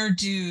don't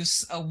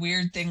introduce a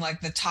weird thing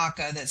like the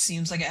Taka that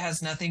seems like it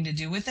has nothing to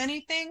do with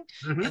anything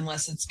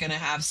unless it's going to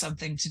have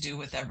something to do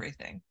with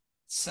everything.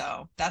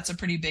 So that's a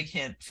pretty big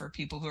hint for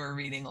people who are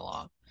reading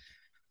along.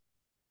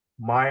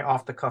 My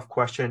off the cuff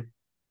question,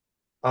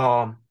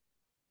 did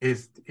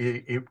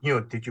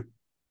you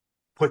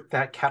put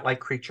that cat-like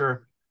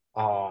creature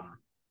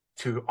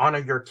to honor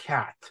your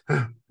cat?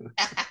 A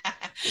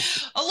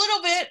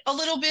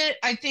little bit.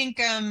 I think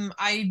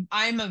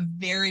I'm a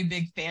very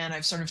big fan.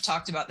 I've sort of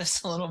talked about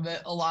this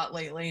a lot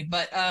lately,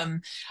 but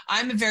I'm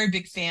a very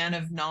big fan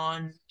of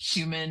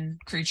non-human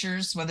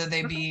creatures, whether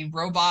they be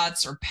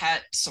robots or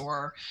pets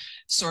or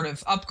sort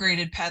of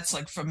upgraded pets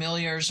like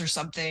familiars or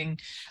something.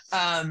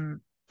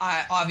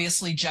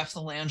 Obviously Jeff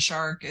the Land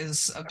Shark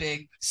is a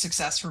big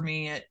success for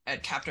me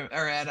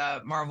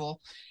at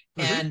Marvel.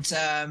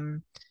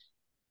 And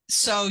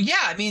so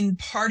yeah, I mean,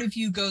 part of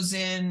you goes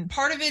in,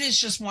 part of it is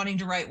just wanting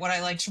to write what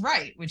I like to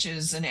write, which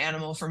is an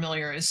animal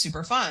familiar is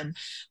super fun.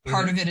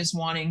 Part of it is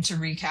wanting to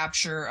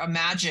recapture a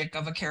magic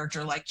of a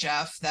character like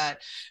Jeff that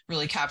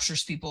really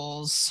captures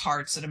people's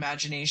hearts and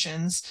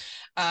imaginations.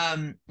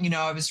 I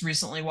was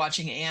recently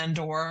watching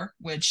Andor,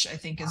 which I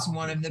think is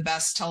one of the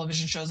best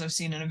television shows I've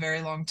seen in a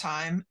very long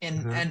time.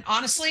 And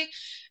honestly,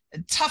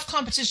 tough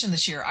competition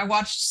this year. I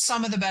watched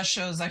some of the best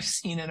shows I've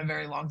seen in a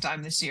very long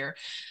time this year.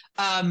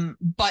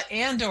 But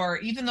Andor,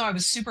 even though I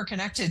was super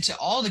connected to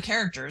all the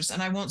characters,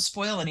 and I won't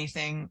spoil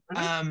anything,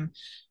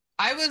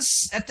 I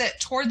was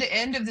toward the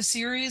end of the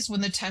series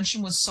when the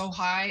tension was so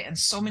high and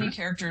so many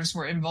characters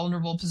were in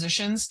vulnerable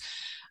positions,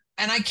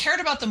 and I cared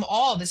about them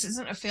all. This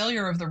isn't a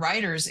failure of the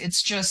writers.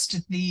 It's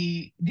just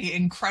the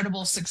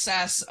incredible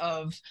success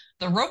of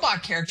the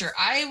robot character.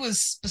 I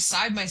was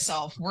beside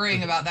myself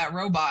worrying about that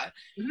robot.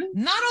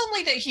 Not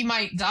only that he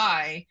might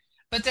die,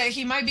 but that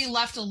he might be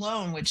left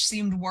alone, which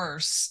seemed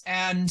worse.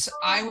 And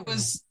I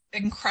was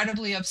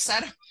incredibly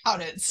upset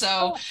about it.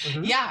 So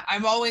yeah,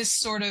 I'm always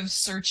sort of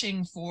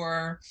searching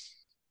for,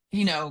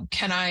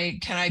 can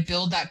I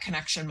build that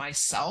connection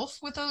myself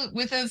with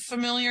a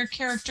familiar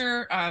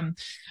character?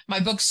 My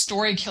book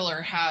Story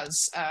Killer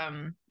has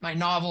my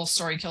novel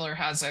Story Killer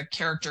has a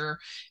character.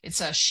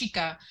 It's a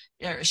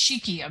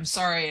Shiki, I'm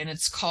sorry, and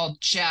it's called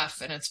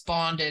Jeff, and it's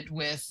bonded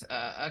with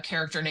a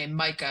character named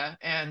Micah.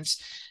 And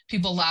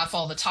people laugh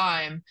all the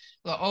time.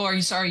 Well, oh, are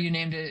you sorry you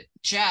named it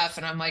Jeff?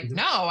 And I'm like,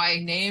 no,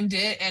 I named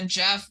it and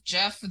Jeff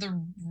for the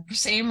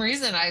same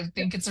reason. I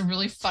think it's a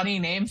really funny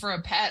name for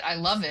a pet. I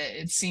love it.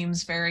 It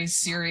seems very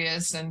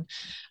serious and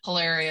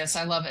hilarious.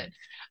 I love it.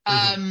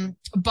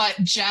 But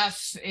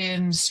Jeff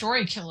in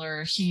Story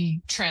Killer,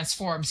 he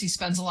transforms. He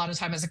spends a lot of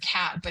time as a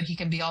cat, but he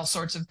can be all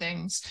sorts of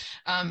things.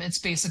 It's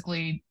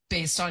basically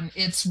based on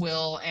its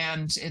will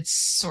and its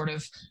sort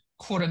of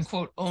quote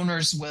unquote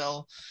owner's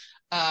will.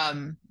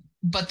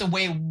 But the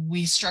way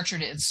we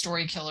structured it in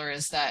Story Killer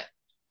is that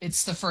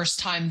it's the first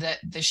time that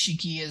the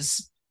Shiki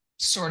is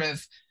sort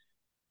of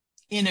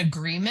in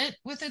agreement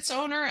with its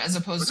owner as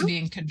opposed to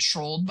being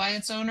controlled by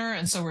its owner.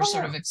 And so we're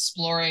sort of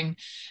exploring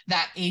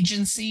that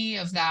agency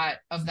of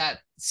that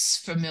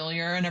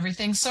familiar and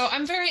everything. So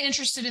I'm very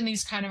interested in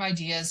these kind of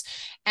ideas.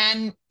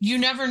 And you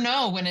never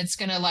know when it's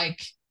going to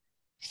like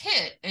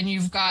hit and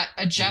you've got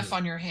a Jeff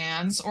on your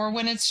hands, or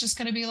when it's just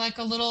going to be like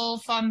a little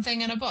fun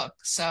thing in a book.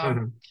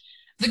 So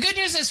the good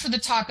news is for the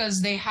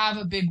Takas, they have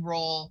a big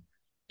role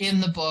in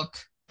the book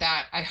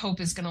that I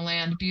hope is going to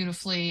land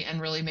beautifully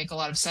and really make a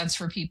lot of sense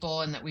for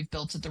people, and that we've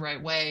built it the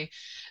right way.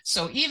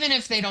 So even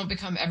if they don't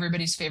become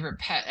everybody's favorite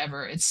pet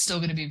ever, it's still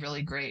going to be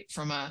really great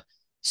from a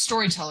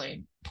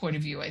storytelling point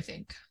of view, I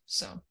think.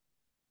 So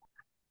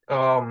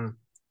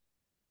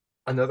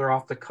another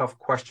off the cuff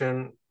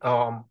question,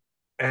 and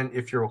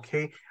if you're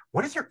okay,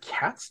 what is your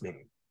cat's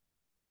name?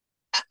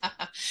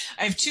 I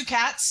have two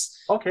cats.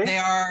 Okay. They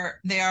are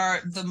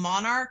the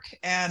Monarch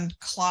and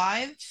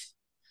Clive.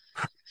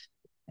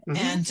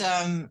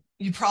 And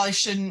you probably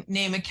shouldn't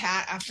name a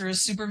cat after a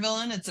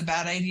supervillain. It's a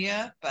bad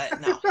idea,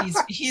 but no,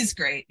 he's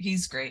great.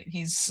 He's great.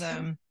 He's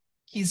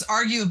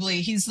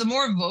arguably the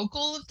more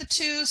vocal of the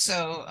two.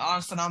 So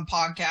often on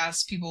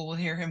podcasts, people will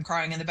hear him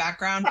crying in the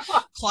background.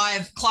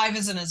 Clive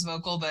isn't as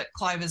vocal, but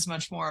Clive is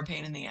much more a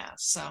pain in the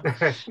ass. So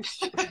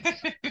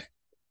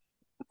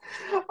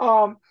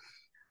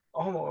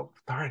oh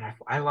darn,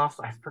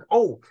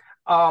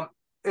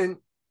 and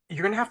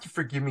you're gonna have to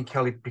forgive me,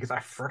 Kelly, because I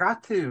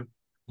forgot to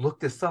look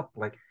this up.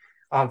 Like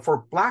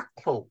for Black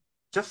Cloak,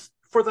 just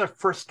for the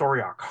first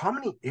story arc, how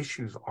many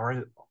issues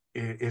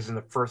is in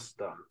the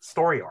first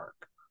story arc?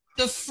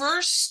 The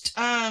first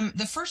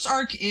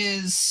arc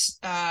is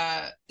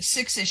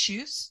 6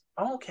 issues.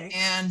 Oh, okay.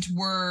 and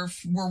we're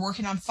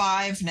working on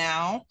 5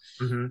 now.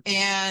 Mm-hmm.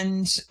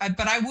 And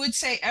but I would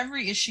say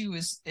every issue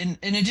is in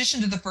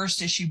addition to the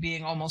first issue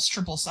being almost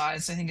triple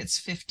size. I think it's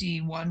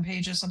 51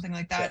 pages, something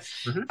like that.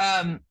 Yes.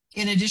 Mm-hmm.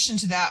 In addition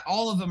to that,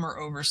 all of them are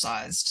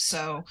oversized.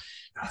 So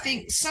I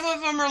think Nice. some of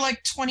them are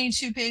like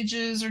 22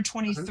 pages or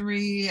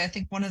 23. I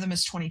think one of them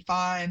is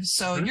 25.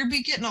 So Mm-hmm. you'll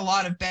be getting a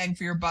lot of bang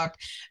for your buck.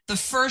 The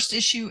first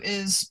issue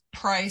is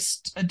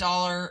priced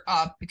 $1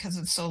 up because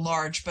it's so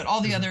large, but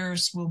all the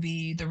others will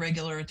be the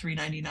regular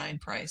 $3.99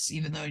 price,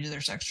 even though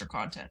there's extra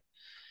content.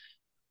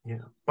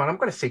 Yeah, but I'm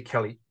going to say,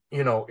 Kelly,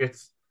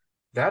 it's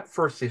that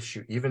first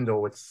issue, even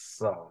though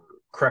it's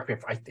correct me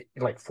if I think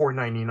like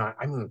 $4.99.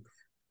 I mean,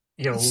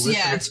 Yeah, listeners,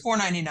 it's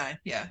 $4.99.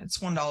 Yeah, it's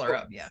 $1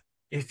 up. Yeah.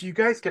 if you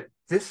guys get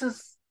this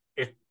is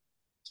it,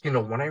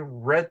 when I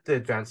read the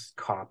advanced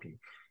copy,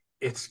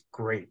 it's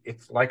great.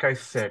 It's like I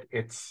said,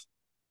 it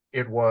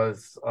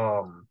was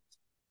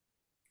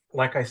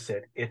like I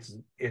said, it's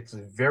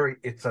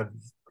a,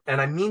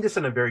 and I mean this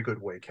in a very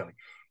good way, Kelly.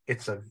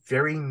 It's a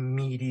very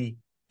meaty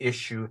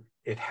issue.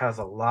 It has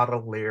a lot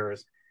of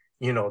layers.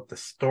 The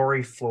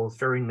story flows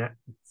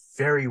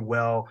very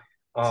well.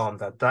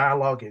 The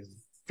dialogue is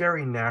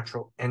very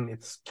natural, and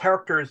it's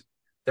characters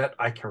that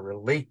I can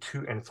relate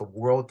to, and it's a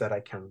world that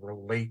I can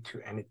relate to.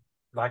 And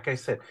like I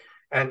said,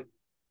 and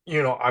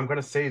I'm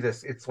gonna say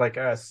this. It's like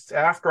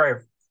after I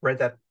read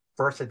that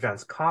first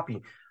advanced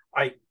copy,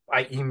 I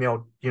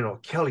emailed,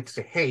 Kelly to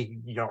say, hey,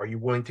 are you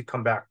willing to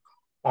come back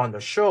on the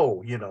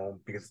show?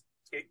 Because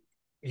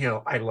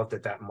I loved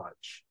it that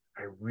much.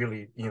 I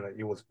really,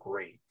 it was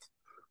great.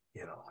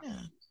 Yeah.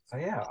 So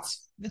yeah.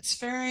 It's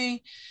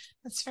very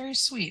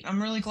sweet.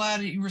 I'm really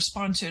glad that you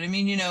respond to it. I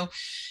mean,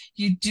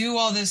 you do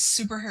all this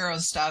superhero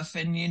stuff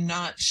and you're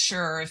not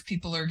sure if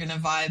people are going to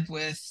vibe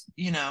with,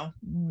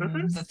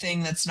 the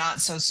thing that's not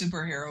so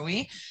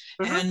superhero-y.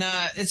 And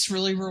it's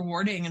really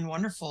rewarding and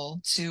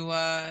wonderful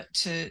to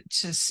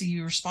see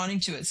you responding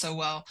to it so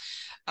well.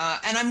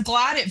 And I'm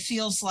glad it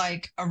feels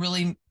like a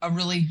really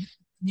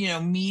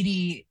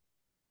meaty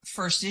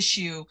first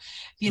issue.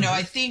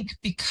 I think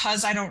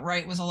because I don't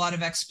write with a lot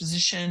of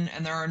exposition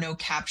and there are no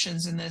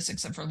captions in this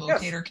except for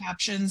locator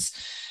captions,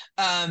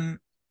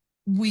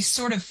 we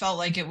sort of felt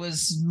like it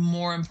was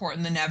more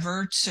important than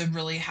ever to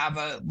really have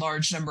a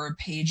large number of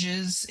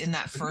pages in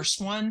that first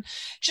one,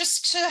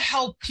 just to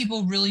help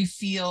people really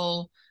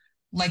feel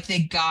like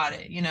they got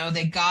it.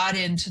 They got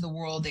into the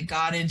world, they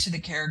got into the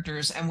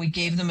characters, and we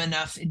gave them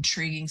enough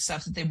intriguing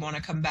stuff that they want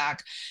to come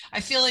back.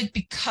 I feel like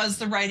because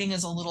the writing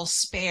is a little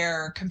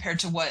spare compared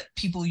to what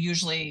people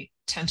usually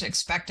tend to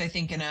expect, I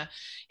think in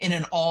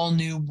an all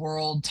new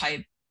world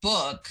type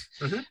book,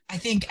 I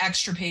think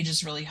extra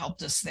pages really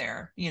helped us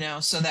there,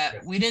 so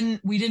that we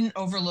didn't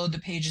overload the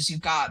pages you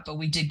got, but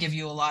we did give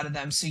you a lot of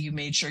them, so you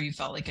made sure you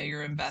felt like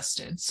you're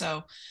invested.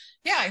 So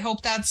yeah, I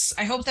hope that's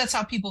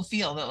how people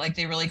feel, that like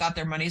they really got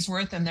their money's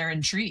worth and they're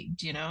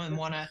intrigued, and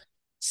want to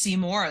see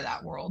more of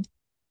that world.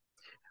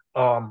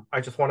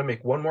 I just want to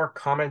make one more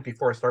comment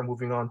before I start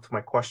moving on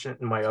to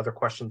my other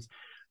questions.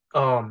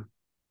 Because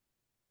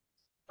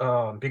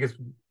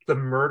the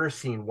murder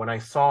scene, when I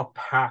saw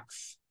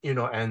Pax,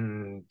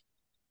 and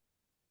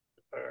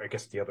I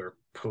guess the other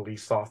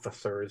police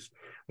officers,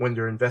 when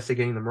they're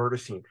investigating the murder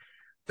scene,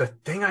 the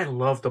thing I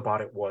loved about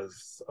it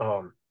was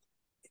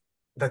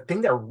the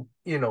thing that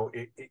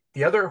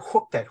the other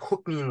hook that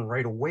hooked me in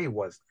right away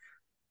was,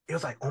 it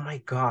was like, oh my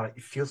god,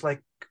 it feels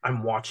like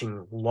I'm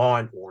watching Law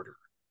and Order.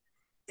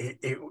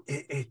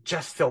 It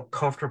just felt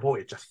comfortable.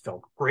 It just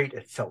felt great.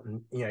 It felt,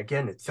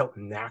 again, it felt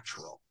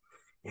natural.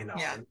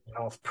 Yeah. And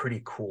that was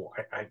pretty cool.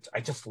 I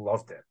just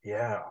loved it.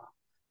 Yeah.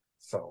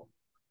 So,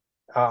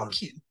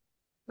 Thank you.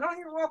 no,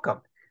 you're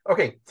welcome.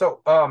 Okay,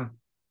 so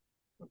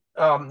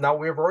now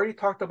we've already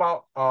talked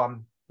about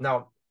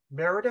now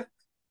Meredith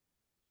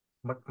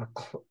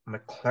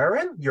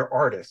McCLAREN, your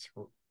artist.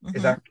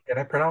 Is that, did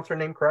I pronounce her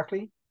name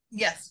correctly?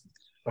 Yes.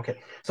 Okay,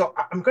 so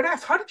I'm gonna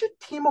ask, how did you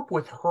team up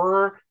with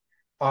her?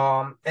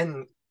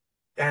 And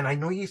I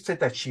know you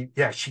said that she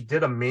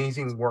did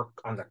amazing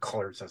work on the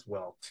colors as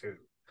well too.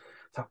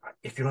 So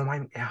if you don't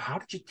mind, how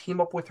did you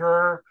team up with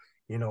her?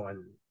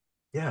 And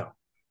yeah.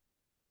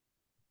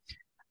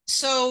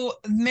 So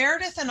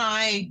Meredith and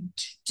I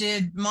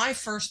did my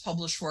first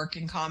published work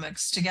in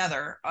comics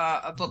together,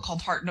 a book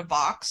called Heart in a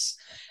Box.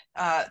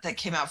 That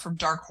came out from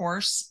Dark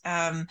Horse.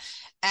 And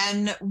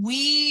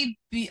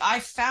I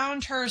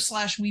found her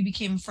 / we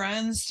became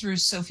friends through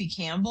Sophie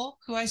Campbell,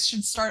 who I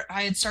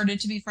had started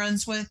to be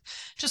friends with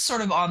just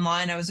sort of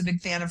online. I was a big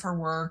fan of her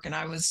work, and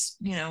I was,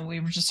 we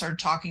were just started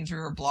talking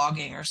through her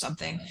blogging or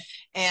something.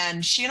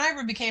 And she and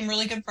I became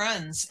really good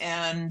friends.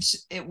 And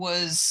I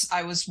was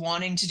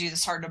wanting to do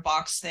this Heart in a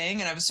Box thing,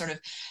 and I was sort of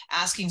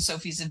asking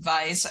Sophie's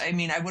advice. I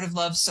mean, I would have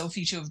loved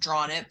Sophie to have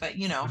drawn it, but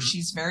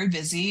she's very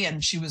busy,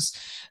 and she was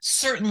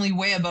certainly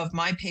way above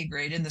my pay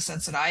grade in the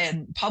sense that I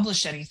hadn't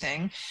published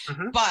anything.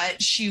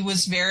 But she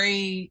was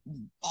very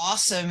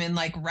awesome in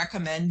like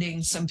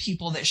recommending some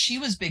people that she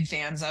was big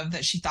fans of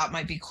that she thought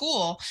might be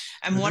cool.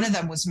 And one of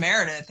them was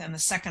Meredith. And the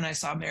second I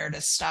saw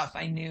Meredith's stuff,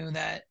 I knew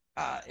that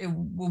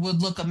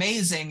would look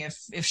amazing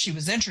if she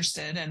was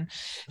interested, and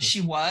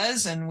she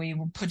was, and we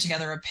put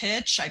together a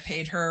pitch. I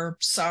paid her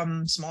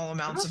some small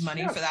amounts of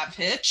money for that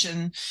pitch,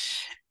 and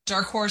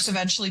Dark Horse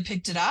eventually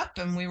picked it up,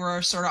 and we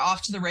were sort of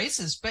off to the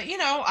races. But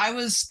I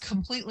was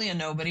completely a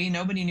nobody.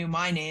 Nobody knew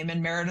my name,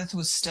 and Meredith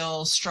was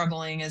still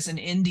struggling as an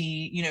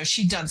indie.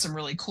 She'd done some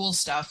really cool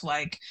stuff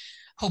like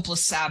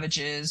Hopeless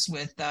Savages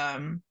with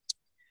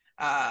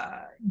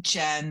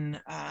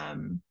Jen,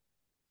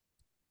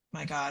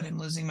 my God, I'm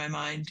losing my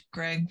mind.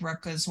 Greg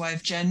Rucka's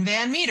wife, Jen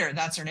Van Meter,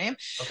 that's her name.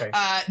 Okay.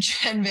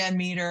 Jen Van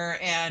Meter,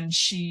 and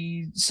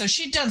she'd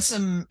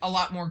done a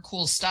lot more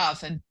cool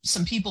stuff, and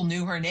some people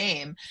knew her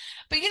name.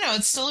 But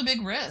it's still a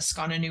big risk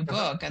on a new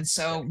book, and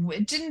so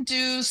it didn't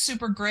do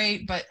super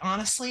great. But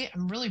honestly,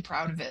 I'm really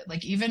proud of it.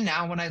 Like, even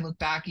now when I look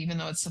back, even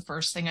though it's the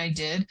first thing I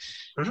did,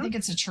 I think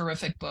it's a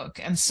terrific book.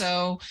 And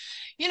so,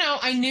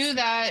 I knew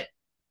that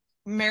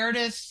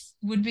Meredith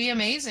would be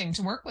amazing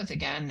to work with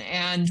again,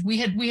 and we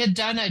had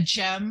done a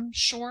gem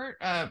short,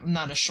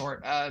 not a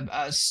short,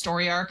 a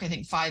story arc, I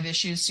think 5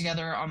 issues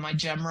together on my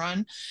gem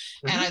run,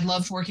 and I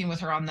loved working with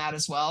her on that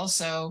as well.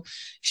 So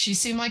she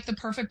seemed like the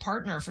perfect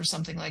partner for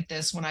something like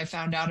this when I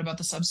found out about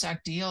the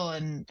Substack deal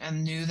and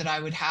knew that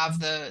I would have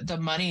the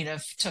money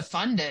to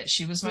fund it.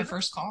 She was my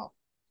first call.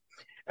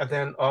 And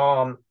then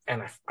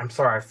and I'm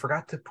sorry, I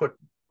forgot to put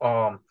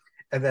and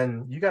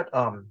then you got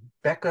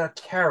Becca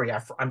Carey.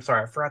 I'm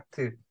sorry, I forgot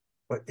to.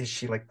 What is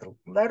she, like the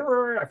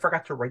letterer? I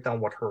forgot to write down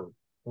what her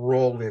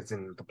role is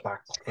in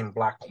Black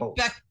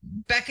Cloaks.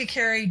 Becca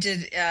Carey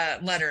did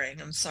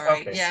lettering. I'm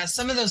sorry. Okay. Yeah,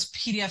 some of those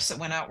PDFs that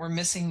went out were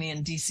missing the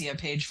Indicia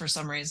page for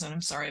some reason.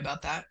 I'm sorry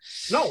about that.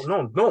 No,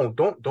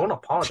 don't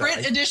apologize.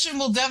 Print edition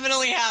will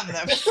definitely have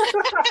them.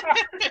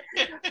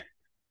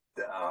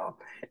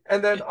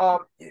 And then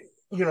how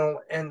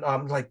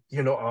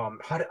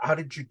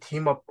did you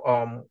team up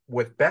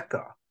with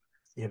Becca?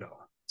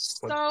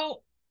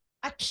 So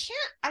I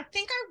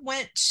think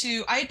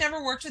I had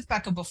never worked with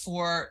Becca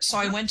before, so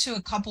I went to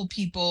a couple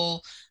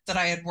people that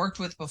I had worked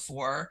with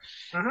before,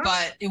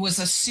 but it was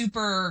a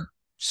super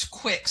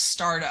quick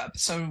startup.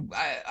 So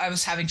I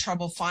was having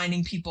trouble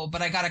finding people,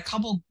 but I got a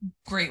couple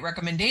great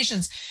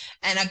recommendations,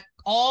 and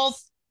all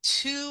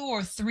 2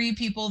 or 3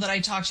 people that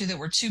I talked to that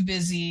were too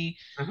busy,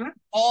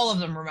 all of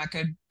them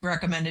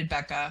recommended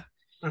Becca.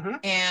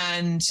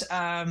 And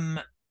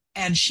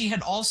she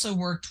had also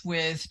worked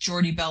with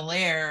Jordi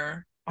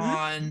Belair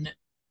on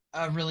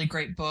a really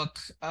great book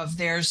of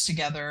theirs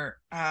together.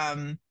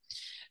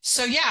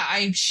 So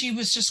yeah, she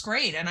was just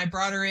great, and I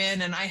brought her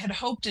in, and I had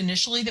hoped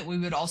initially that we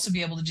would also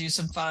be able to do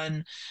some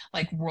fun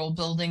like world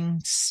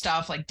building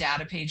stuff, like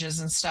data pages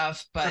and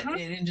stuff, but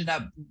it ended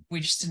up we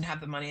just didn't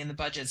have the money in the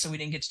budget, so we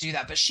didn't get to do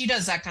that. But she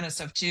does that kind of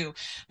stuff too,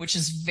 which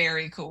is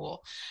very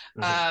cool.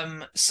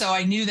 So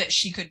I knew that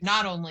she could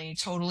not only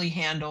totally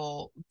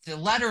handle the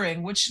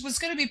lettering, which was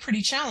going to be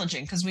pretty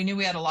challenging because we knew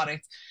we had a lot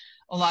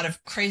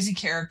of crazy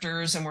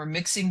characters, and we're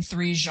mixing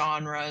 3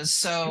 genres.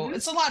 So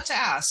it's a lot to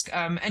ask.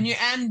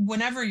 And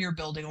whenever you're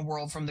building a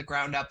world from the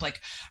ground up,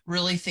 like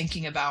really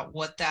thinking about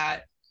what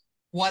that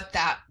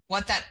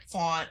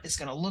font is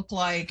going to look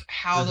like,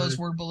 how those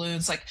word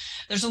balloons, like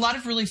there's a lot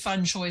of really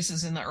fun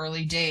choices in the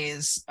early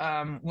days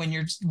when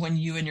you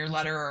and your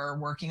letterer are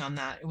working on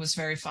that. It was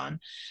very fun.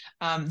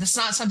 That's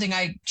not something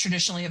I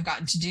traditionally have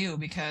gotten to do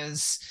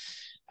because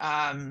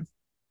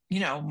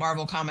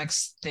Marvel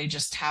Comics, they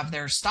just have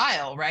their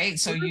style, right?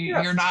 So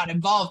you're not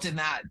involved in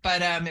that.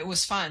 But it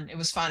was fun. It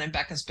was fun, and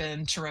Becca's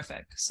been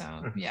terrific. So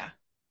yeah,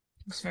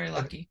 I was very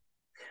lucky.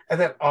 And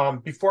then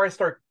before I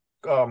start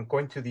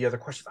going to the other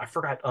questions, I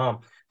forgot.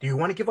 Do you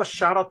want to give a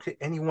shout out to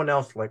anyone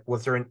else? Like,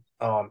 was there an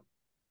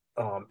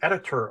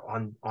editor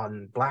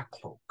on Black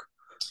Cloak?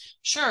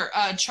 Sure.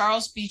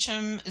 Charles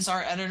Beecham is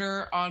our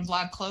editor on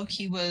Black Cloak.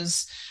 He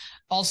was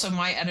also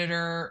my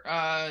editor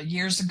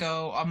years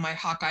ago on my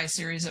Hawkeye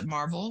series at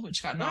Marvel,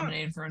 which got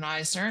nominated for an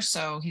Eisner.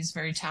 So he's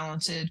very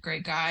talented,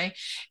 great guy.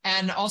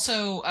 And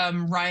also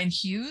Ryan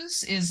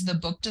Hughes is the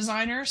book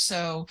designer.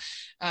 So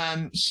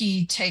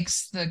he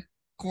takes the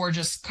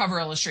gorgeous cover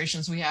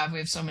illustrations we have. We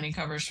have so many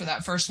covers for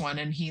that first one,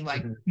 and he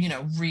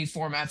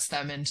reformats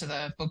them into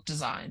the book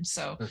design.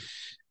 So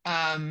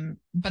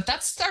but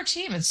that's our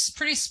team. It's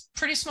pretty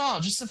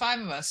small, just the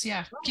 5 of us.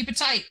 Yeah, keep it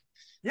tight.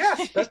 Yeah,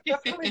 that's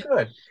definitely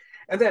good.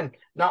 And then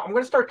now I'm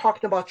going to start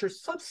talking about your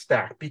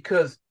Substack,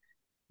 because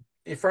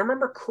if I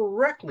remember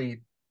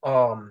correctly,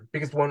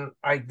 because when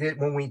I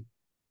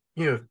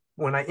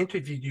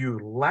interviewed you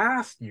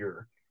last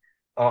year,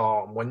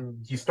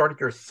 when you started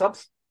your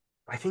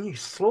I think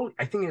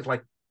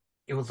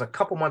it was a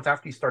couple months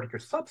after you started your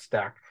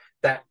Substack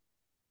that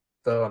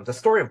the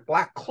story of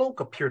Black Cloak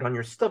appeared on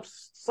your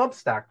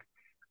Substack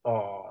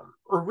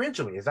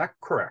originally. Is that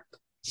correct?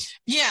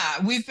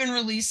 Yeah, we've been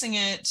releasing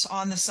it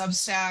on the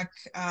Substack.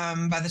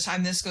 By the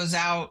time this goes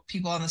out,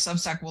 people on the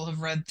Substack will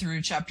have read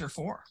through chapter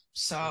 4.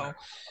 So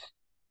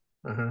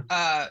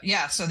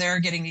so they're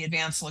getting the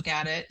advanced look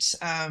at it.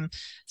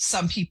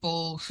 Some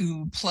people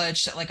who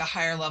pledged at like a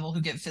higher level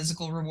who get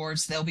physical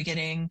rewards, they'll be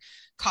getting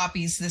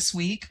copies this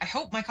week. I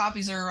hope my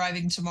copies are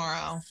arriving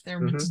tomorrow. They've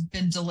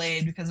been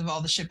delayed because of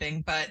all the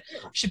shipping, but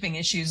shipping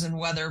issues and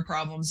weather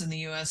problems in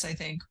the US, I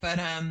think. But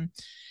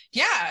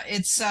yeah,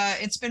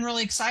 it's been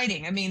really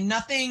exciting. I mean,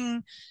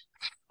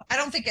 I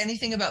don't think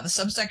anything about the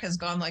Substack has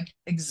gone like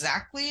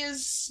exactly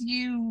as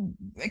you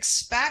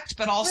expect,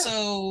 but also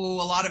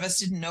a lot of us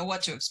didn't know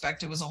what to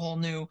expect. It was a whole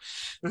new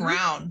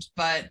ground,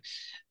 but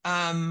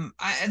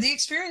the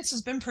experience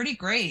has been pretty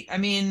great. I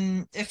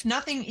mean, if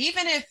nothing,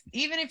 even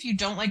if you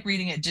don't like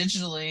reading it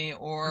digitally,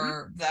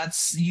 or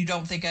you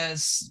don't think a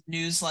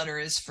newsletter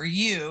is for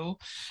you,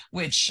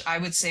 which I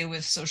would say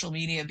with social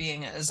media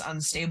being as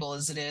unstable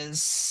as it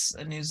is,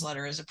 a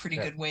newsletter is a pretty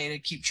good way to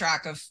keep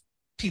track of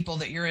people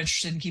that you're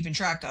interested in keeping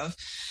track of.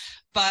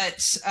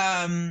 But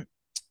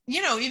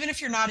even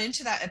if you're not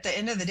into that, at the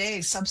end of the day,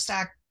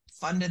 Substack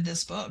funded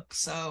this book.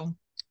 So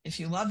if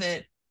you love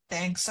it,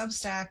 thanks,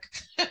 Substack.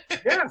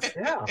 Yes,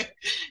 yeah.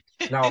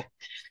 Now,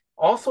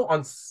 also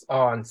on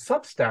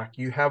Substack,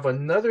 you have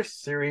another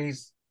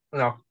series.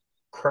 Now,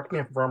 correct me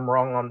if I'm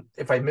wrong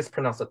if I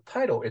mispronounce the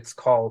title. It's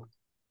called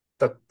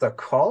the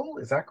Cull.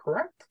 Is that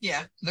correct?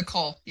 Yeah, the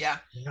Cull. Yeah.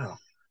 Yeah.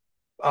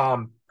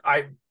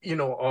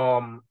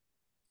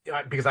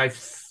 Because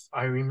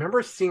I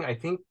remember seeing, I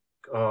think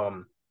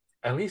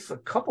at least a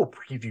couple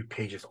preview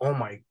pages. Oh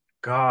my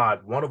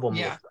God, one of them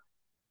was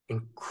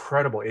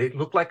incredible. It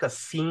looked like a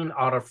scene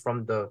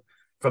from the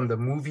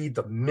movie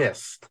The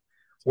Mist,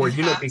 where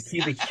they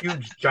see the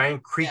huge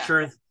giant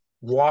creatures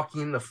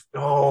walking it was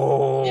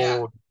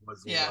lovely.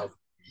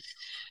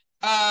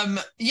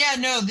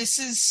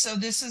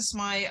 This is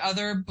my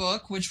other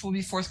book, which will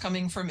be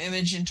forthcoming from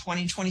Image in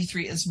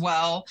 2023 as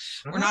well.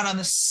 We're not on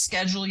the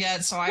schedule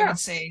yet, so I would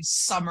say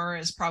summer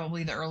is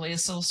probably the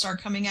earliest it'll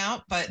start coming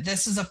out, but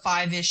this is a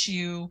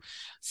 5-issue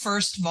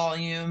first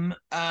volume.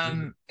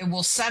 It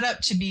will set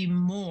up to be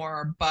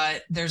more,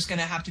 but there's going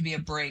to have to be a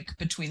break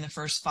between the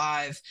first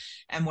 5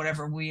 and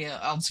whatever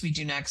else we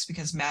do next,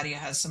 because Mattia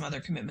has some other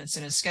commitments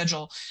in his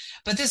schedule.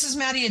 But this is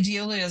Mattia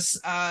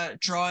Delia's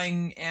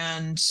drawing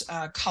and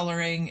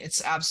coloring.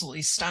 It's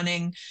absolutely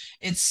stunning.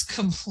 It's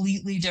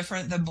completely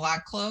different than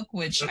Black Cloak,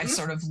 which I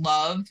sort of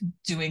love,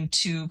 doing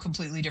 2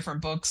 completely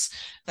different books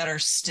that are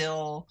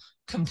still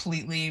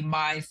completely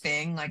my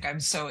thing. Like, I'm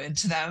so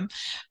into them.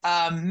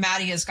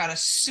 Mattia's got a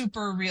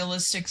super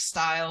realistic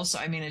style, so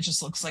I mean, it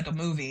just looks like a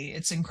movie.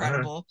 It's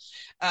incredible.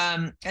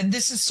 And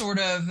this is sort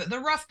of the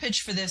rough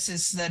pitch for this,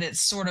 is that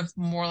it's sort of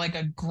more like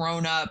a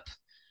grown-up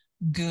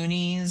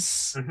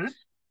Goonies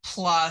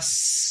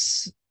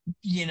plus,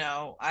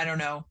 I don't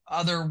know,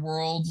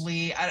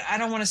 otherworldly. I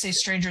don't want to say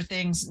Stranger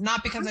Things,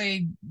 not because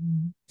I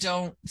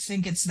don't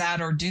think it's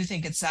that or do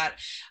think it's that.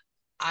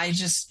 I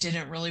just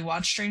didn't really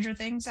watch Stranger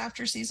Things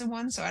after season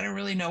 1, so I don't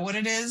really know what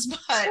it is,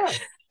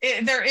 but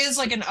there is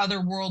like an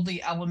otherworldly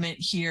element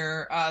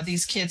here.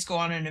 These kids go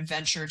on an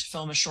adventure to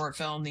film a short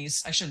film.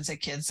 I shouldn't say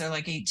kids, they're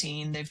like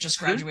 18. They've just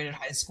graduated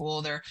high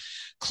school. They're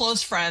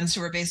close friends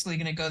who are basically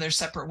going to go their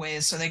separate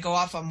ways. So they go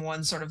off on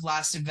one sort of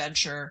last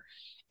adventure,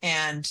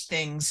 and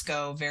things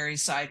go very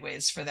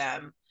sideways for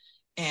them.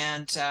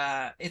 And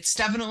it's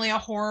definitely a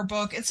horror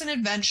book. It's an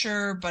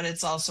adventure, but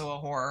it's also a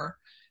horror.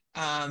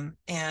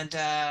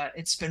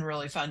 It's been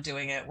really fun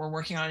doing it. We're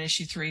working on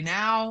issue 3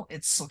 now.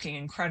 It's looking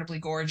incredibly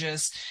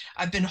gorgeous.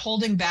 I've been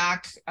holding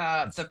back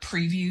the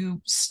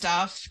preview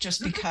stuff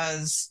just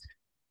because,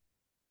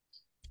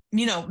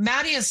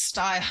 Mattia's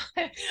style,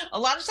 a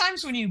lot of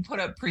times when you put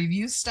up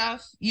preview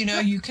stuff,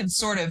 you can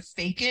sort of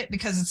fake it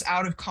because it's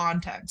out of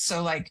context.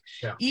 So like,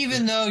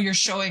 even though you're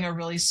showing a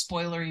really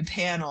spoilery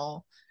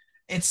panel,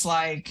 it's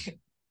like,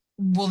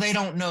 well, they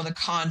don't know the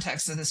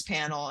context of this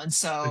panel, and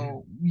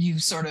so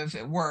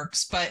it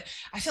works. But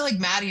I feel like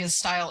Mattia's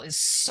style is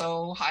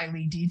so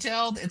highly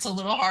detailed, it's a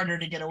little harder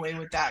to get away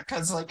with that,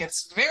 because like,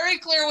 it's very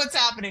clear what's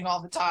happening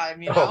all the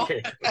time,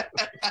 Okay.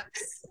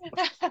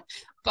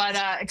 But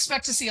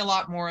expect to see a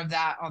lot more of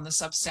that on the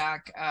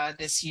Substack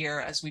this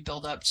year as we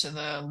build up to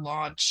the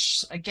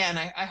launch. Again,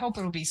 I hope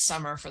it'll be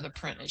summer for the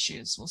print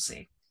issues. We'll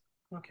see.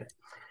 Okay.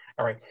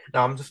 All right.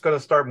 Now I'm just going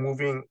to start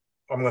moving.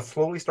 I'm going to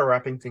slowly start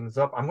wrapping things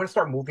up. I'm going to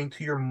start moving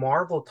to your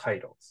Marvel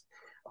titles.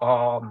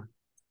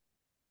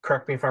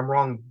 Correct me if I'm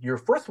wrong. Your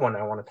first one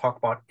I want to talk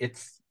about,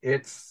 it's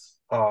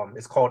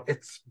called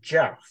It's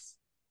Jeff.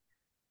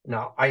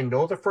 Now I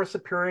know the first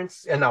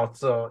appearance, and now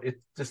it's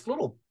this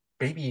little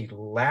baby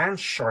land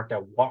shark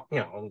that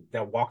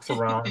walks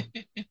around.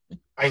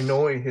 I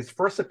know his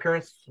first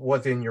appearance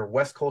was in your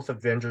West Coast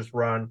Avengers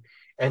run,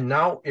 and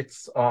now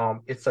it's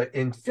an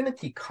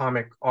Infinity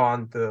comic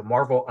on the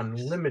Marvel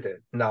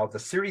Unlimited. Now the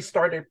series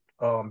started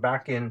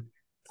back in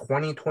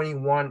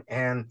 2021,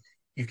 and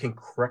you can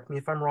correct me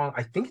if I'm wrong.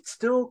 I think it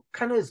still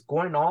kind of is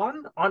going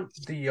on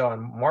the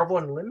Marvel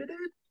Unlimited.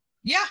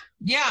 Yeah.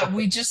 Okay.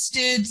 We just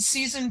did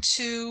season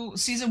 2.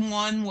 Season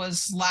 1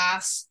 was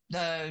last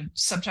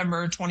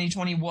September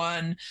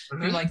 2021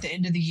 through like the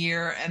end of the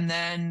year, and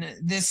then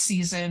this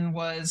season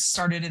was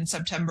started in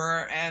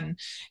September, and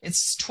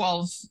it's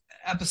 12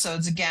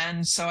 episodes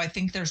again. So I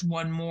think there's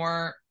one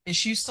more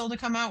issue still to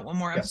come out, one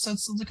more episode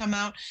still to come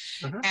out.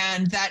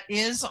 And that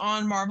is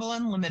on Marvel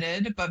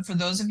Unlimited. But for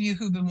those of you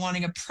who've been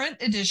wanting a print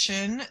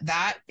edition,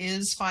 that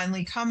is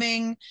finally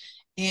coming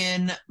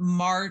in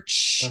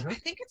March. I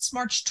think it's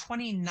March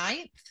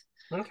 29th.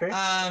 Okay.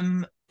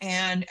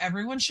 And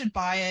everyone should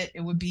buy it.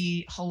 It would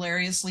be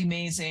hilariously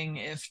amazing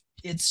if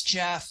it's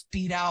Jeff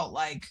beat out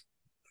like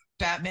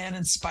Batman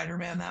and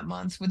Spider-Man that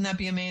month. Wouldn't that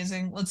be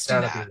amazing? Let's do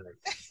that. Be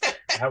nice.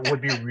 That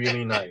would be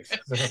really nice.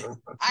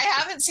 I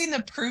haven't seen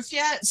the proof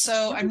yet,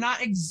 so I'm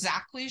not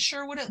exactly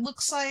sure what it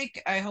looks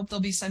like. I hope they'll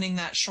be sending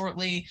that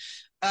shortly.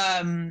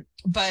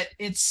 But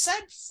it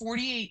said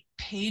 48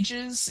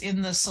 pages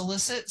in the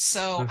solicit,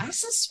 so I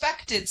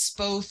suspect it's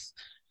both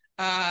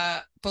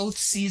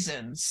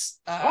seasons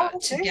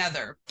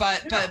together,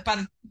 but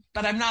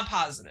I'm not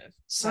positive.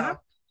 So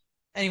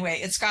anyway,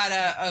 it's got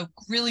a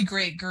really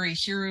great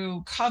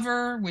Gurihiru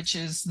cover, which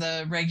is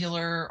the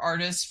regular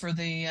artist for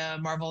the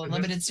Marvel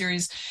Unlimited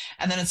series.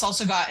 And then it's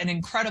also got an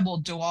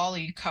incredible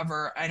Diwali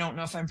cover. I don't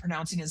know if I'm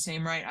pronouncing his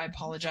name right. I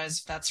apologize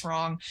if that's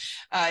wrong.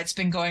 It's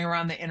been going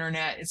around the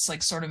internet. It's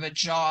like sort of a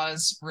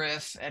Jaws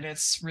riff, and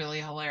it's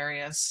really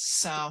hilarious.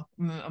 So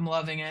I'm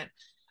loving it.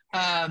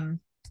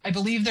 I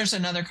believe there's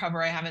another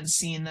cover I haven't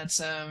seen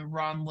that's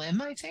Ron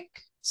Lim, I think.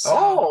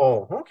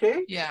 So,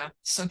 okay. Yeah.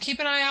 So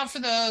keep an eye out for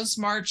those.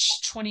 March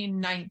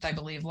 29th, I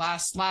believe,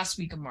 last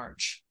week of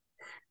March.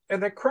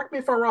 And then correct me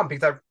if I'm wrong,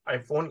 because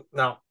I've only,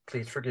 now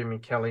please forgive me,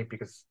 Kelly,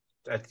 because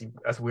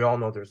as we all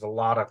know, there's a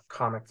lot of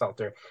comics out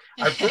there.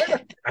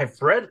 I've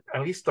read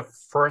at least the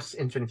first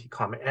Infinity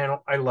comic, and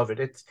I love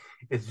it.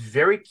 It's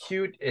very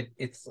cute.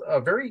 It's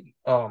a very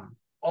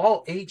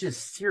all ages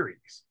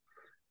series.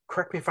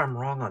 Correct me if I'm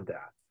wrong on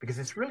that, because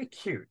it's really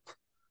cute.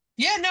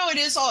 Yeah, no, it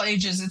is all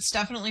ages. It's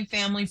definitely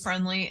family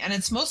friendly, and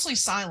it's mostly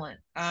silent.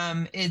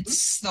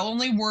 It's the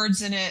only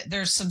words in it.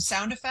 There's some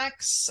sound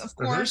effects, of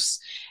course,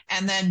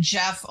 and then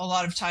Jeff a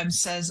lot of times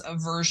says a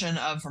version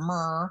of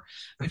mer,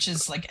 which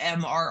is like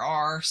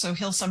MRR. So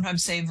he'll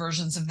sometimes say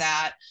versions of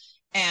that,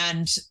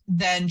 and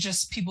then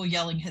just people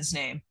yelling his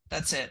name.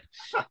 That's it.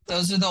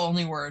 Those are the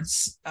only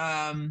words.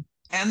 And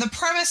the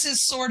premise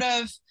is sort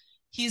of,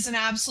 he's an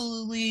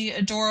absolutely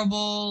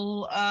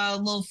adorable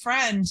little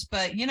friend,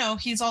 but, you know,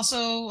 he's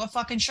also a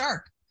fucking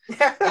shark.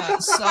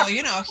 So,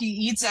 you know, he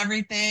eats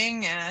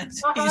everything, and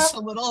he's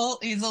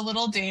a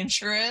little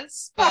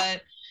dangerous,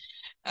 but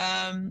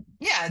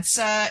yeah,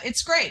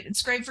 it's great.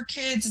 It's great for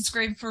kids. It's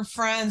great for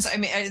friends. I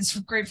mean, it's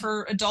great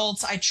for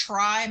adults. I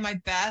try my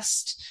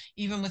best,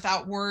 even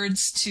without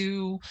words,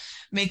 to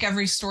make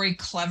every story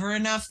clever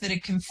enough that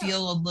it can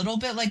feel a little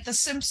bit like The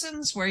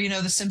Simpsons, where, you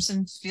know, The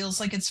Simpsons feels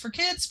like it's for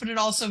kids, but it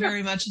also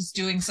very much is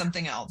doing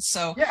something else.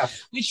 So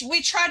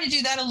we try to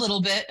do that a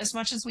little bit, as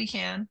much as we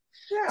can.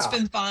 Yeah. It's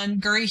been fun.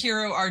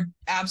 Gurihiru are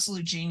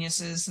absolute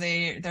geniuses.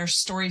 They're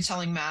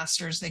storytelling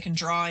masters. They can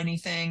draw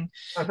anything.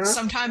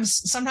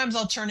 Sometimes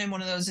I'll turn in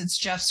one of those "it's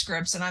Jeff"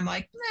 scripts, and I'm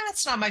like, nah,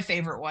 it's not my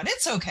favorite one.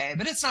 It's okay,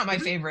 but it's not my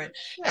favorite.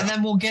 And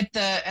then we'll get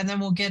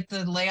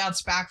the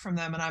layouts back from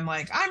them, and I'm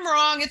like, I'm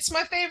wrong. It's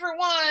my favorite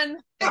one.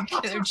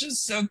 They're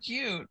just so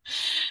cute.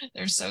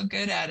 They're so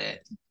good at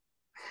it.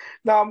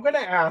 Now I'm gonna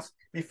ask,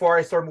 before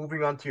I start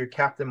moving on to your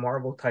Captain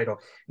Marvel title.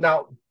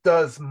 Now,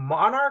 does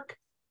Monarch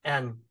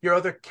and your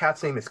other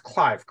cat's name is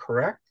Clive,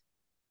 correct?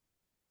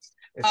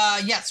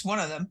 Yes, one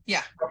of them.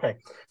 Yeah. Okay.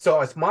 So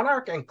as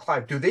Monarch and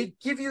Clive, do they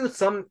give you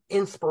some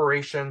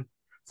inspiration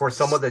for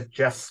some of the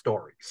Jeff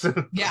stories?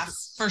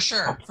 Yes, for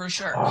sure. For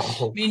sure.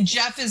 Oh. I mean,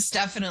 Jeff is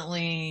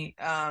definitely,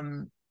 I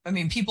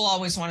mean, people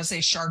always want to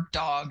say shark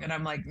dog, and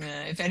I'm like, nah,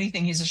 if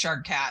anything, he's a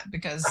shark cat,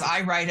 because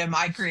I write him,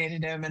 I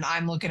created him, and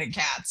I'm looking at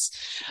cats.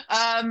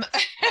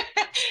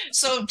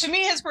 So to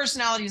me, his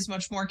personality is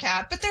much more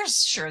cat, but there's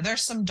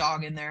some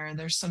dog in there,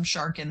 there's some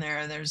shark in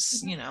there,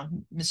 there's, you know,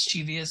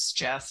 mischievous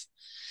Jeff.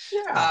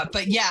 Yeah.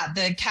 But yeah,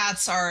 the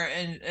cats are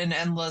an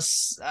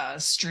endless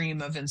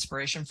stream of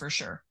inspiration for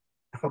sure.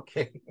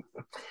 Okay.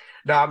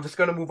 Now I'm just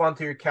going to move on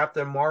to your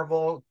Captain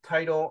Marvel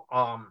title.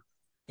 I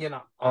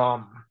know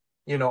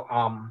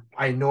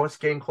it's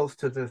getting close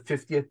to the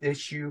 50th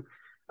issue.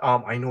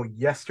 I know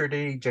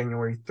yesterday,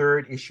 January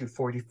 3rd, issue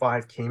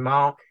 45 came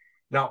out.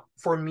 Now,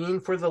 for me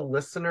and for the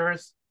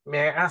listeners,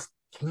 may I ask,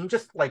 can you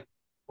just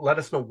let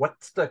us know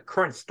what's the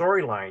current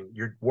storyline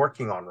you're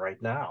working on right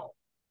now?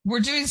 We're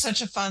doing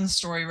such a fun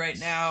story right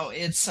now.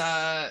 It's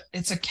a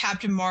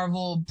Captain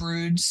Marvel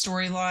Brood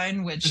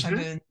storyline, which I've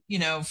been, you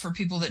know, for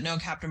people that know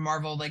Captain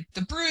Marvel, like,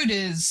 the Brood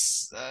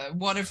is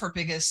one of her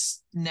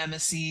biggest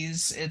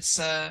nemeses. It's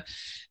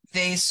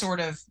they sort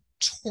of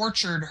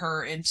tortured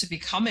her into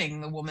becoming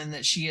the woman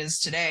that she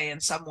is today in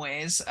some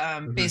ways.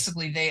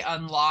 Basically, they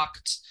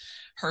unlocked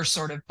her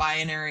sort of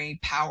binary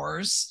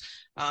powers.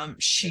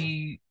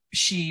 She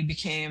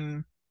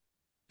became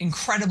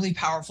incredibly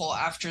powerful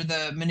after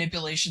the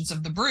manipulations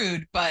of the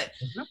Brood, but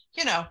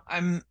you know,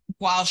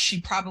 while she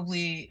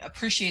probably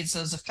appreciates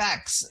those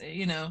effects,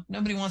 you know,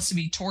 nobody wants to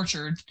be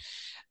tortured.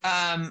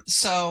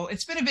 So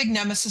it's been a big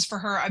nemesis for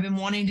her. I've been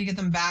wanting to get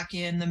them back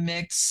in the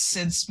mix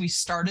since we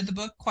started the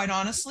book, quite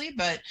honestly,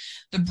 but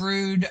the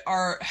Brood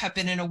have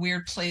been in a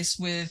weird place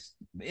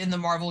in the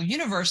Marvel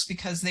universe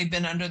because they've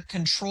been under the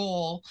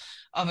control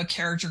of a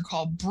character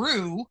called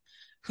Brew,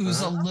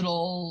 who's a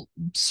little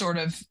sort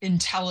of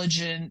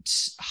intelligent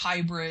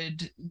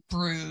hybrid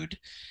Brood.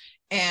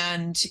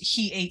 And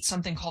he ate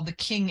something called the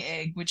King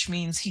Egg, which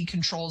means he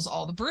controls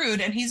all the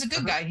Brood, and he's a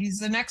good guy. He's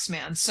the next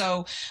man.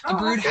 So the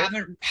Brood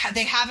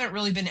haven't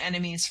really been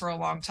enemies for a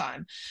long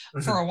time,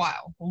 for a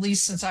while, at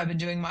least since I've been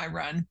doing my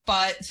run.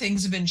 But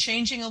things have been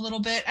changing a little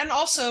bit, and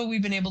also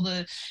we've been able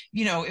to,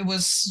 it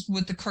was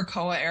with the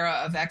Krakoa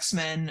era of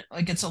X-Men,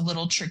 like it's a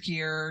little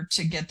trickier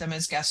to get them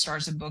as guest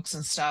stars in books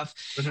and stuff.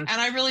 And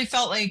I really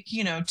felt like,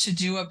 to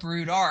do a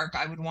Brood arc,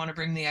 I would want to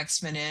bring the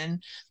X-Men in.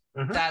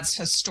 That's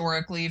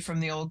historically from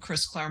the old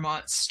Chris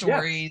Claremont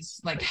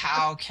stories, like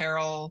how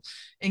Carol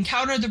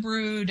encountered the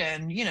Brood,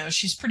 and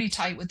she's pretty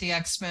tight with the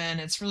X-Men.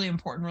 It's really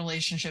important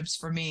relationships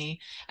for me,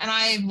 and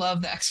I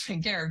love the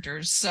X-Men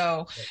characters.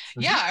 So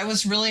I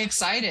was really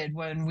excited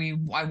when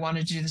I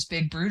wanted to do this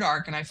big Brood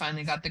arc, and I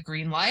finally got the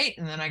green light,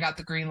 and then I got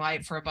the green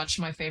light for a bunch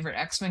of my favorite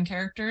X-Men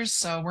characters.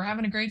 So we're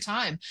having a great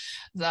time.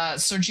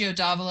 Sergio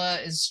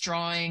Davila is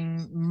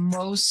drawing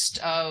most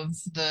of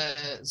the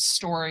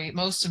story,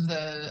 most of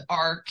the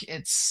arc.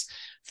 It's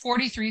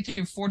 43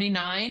 through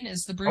 49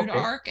 is the Brood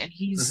arc, and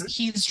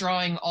he's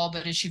drawing all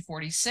but issue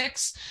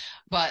 46.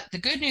 But the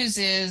good news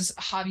is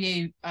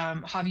Javier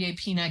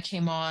Pina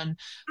came on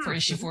for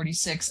issue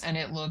 46, and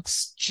it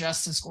looks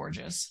just as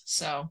gorgeous.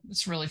 So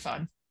it's really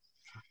fun.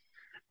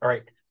 All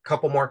right, a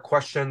couple more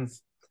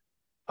questions.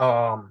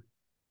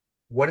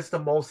 What is the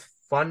most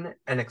fun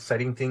and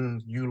exciting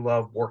thing you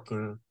love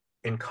working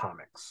in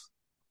comics?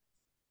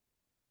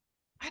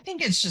 I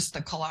think it's just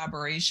the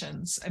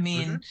collaborations. I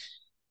mean,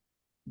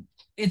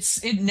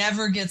 it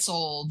never gets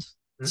old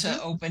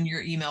to open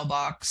your email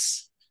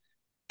box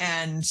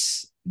and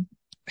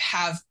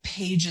have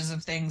pages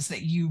of things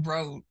that you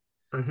wrote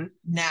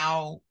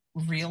now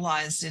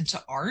realized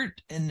into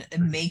art and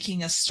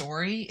making a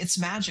story. It's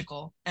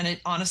magical, and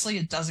it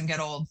doesn't get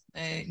old.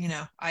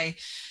 I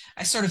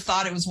sort of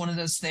thought it was one of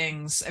those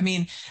things. I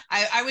mean,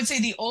 I would say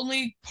the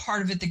only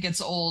part of it that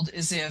gets old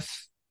is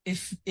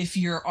if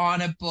you're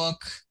on a book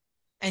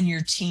and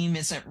your team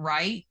isn't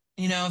right,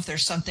 if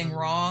there's something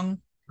wrong,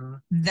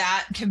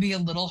 that can be a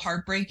little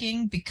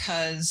heartbreaking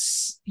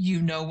because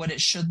what it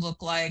should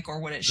look like or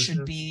what it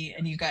should be,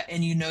 and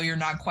you're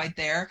not quite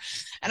there.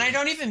 And I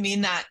don't even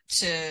mean that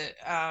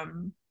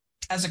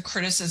as a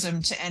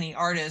criticism to any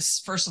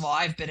artist. First of all,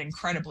 I've been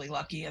incredibly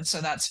lucky, and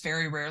so that's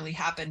very rarely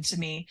happened to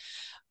me.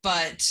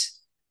 But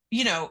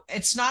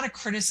it's not a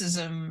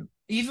criticism.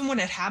 Even when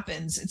it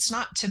happens, it's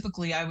not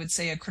typically, I would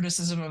say, a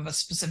criticism of a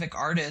specific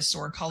artist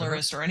or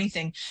colorist or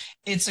anything.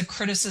 It's a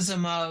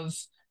criticism of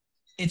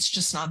it's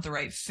just not the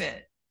right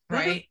fit,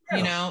 right?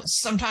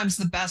 Sometimes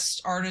the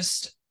best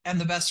artist and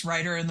the best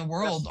writer in the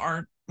world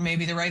aren't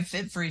maybe the right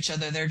fit for each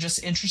other. They're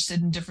just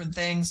interested in different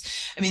things.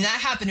 I mean,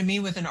 that happened to me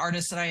with an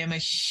artist that I am a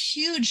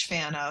huge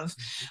fan of.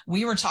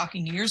 We were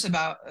talking years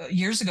ago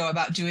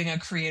about doing a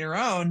creator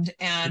owned,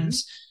 and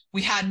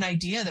we had an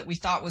idea that we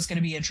thought was going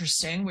to be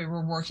interesting. We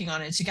were working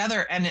on it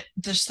together, and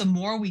just the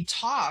more we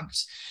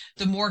talked,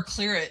 the more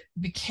clear it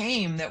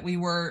became that we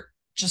were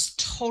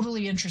just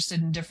totally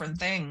interested in different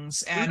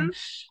things. And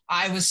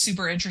I was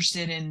super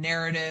interested in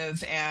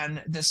narrative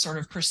and this sort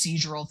of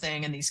procedural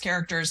thing and these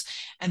characters,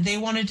 and they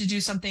wanted to do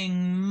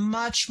something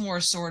much more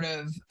sort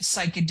of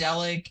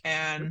psychedelic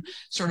and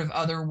sort of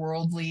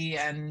otherworldly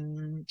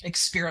and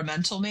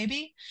experimental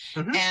maybe.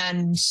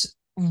 And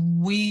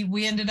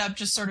we ended up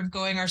just sort of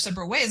going our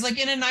separate ways, like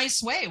in a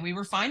nice way. We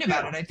were fine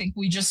about it. I think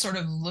we just sort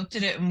of looked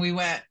at it and we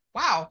went,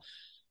 wow,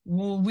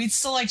 well, we'd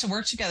still like to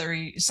work together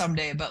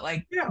someday, but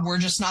we're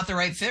just not the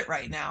right fit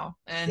right now.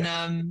 And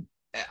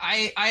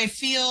I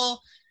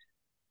feel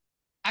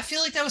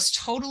like that was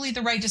totally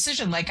the right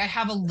decision. Like, I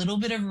have a little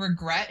bit of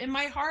regret in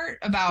my heart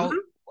about,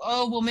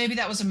 oh, well, maybe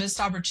that was a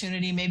missed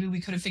opportunity. Maybe we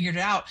could have figured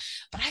it out.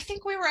 But I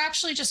think we were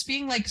actually just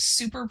being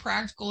super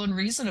practical and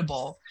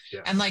reasonable.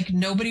 And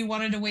nobody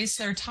wanted to waste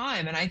their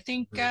time. And I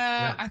think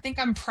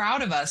I'm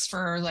proud of us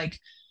for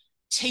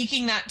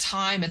taking that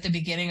time at the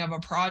beginning of a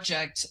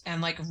project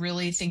and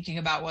really thinking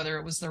about whether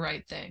it was the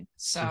right thing.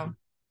 So,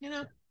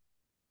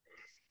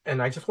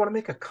 And I just want to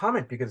make a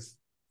comment, because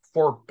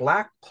for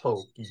Black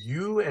Cloak,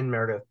 you and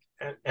Meredith,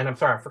 and I'm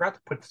sorry, I forgot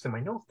to put this in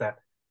my notes, that,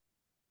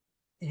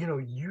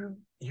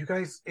 you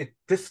guys,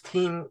 this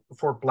team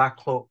for Black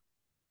Cloak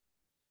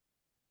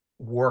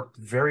worked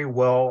very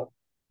well,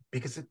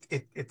 because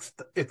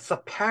it's a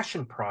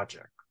passion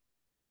project,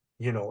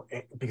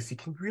 because you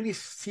can really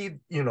see,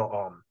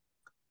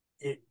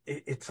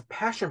 it's a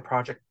passion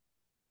project,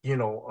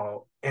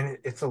 and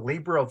it's a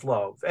labor of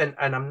love. And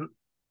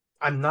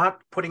I'm not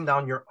putting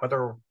down your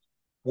other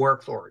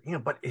works or,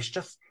 but it's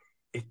just,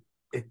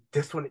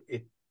 this one,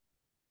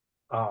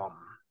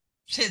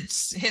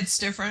 hits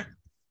different.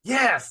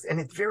 Yes. And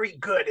it's very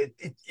good.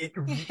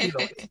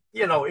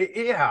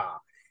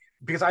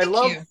 Because I Thank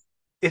love, you.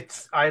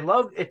 I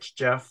love It's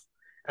Jeff.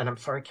 And I'm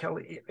sorry,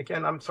 Kelly.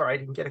 Again, I'm sorry I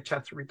didn't get a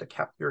chance to read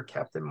your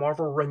Captain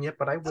Marvel run yet,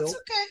 but I will. That's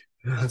okay.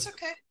 That's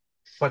okay.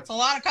 But it's a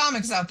lot of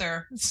comics out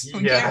there.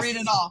 We yes. can't read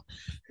it all.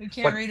 We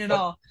can't read it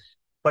all.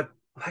 But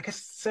like I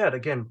said,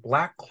 again,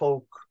 Black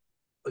Cloak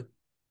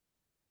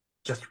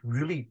just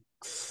really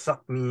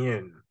sucked me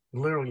in,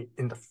 literally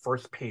in the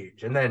first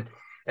page, and then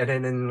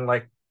in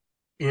like,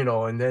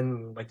 and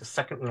then like the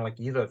second, like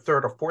either the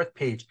third or fourth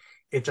page,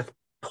 it just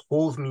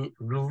pulls me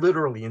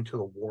literally into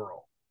the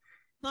world.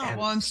 Oh,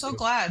 well, I'm so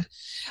glad.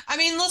 I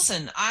mean,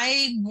 listen,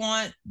 I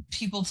want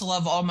people to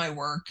love all my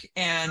work,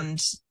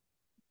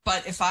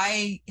 but if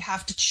I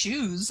have to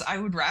choose, I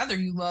would rather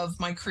you love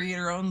my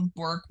creator-owned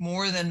work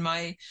more than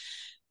my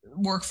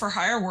work for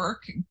hire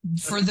work,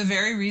 for the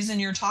very reason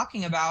you're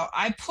talking about.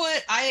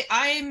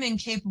 I'm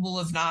incapable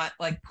of not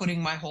like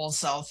putting my whole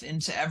self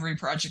into every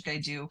project I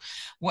do,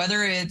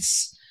 whether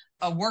it's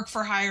a work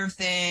for hire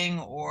thing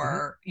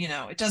or,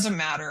 it doesn't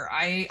matter.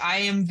 I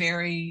am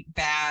very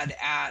bad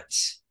at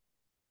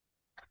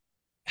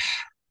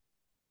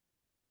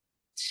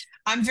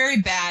I'm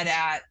very bad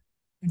at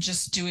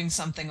just doing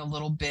something a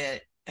little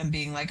bit and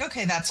being like,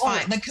 okay, that's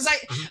fine. Like,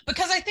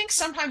 because I think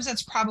sometimes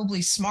that's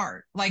probably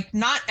smart. Like,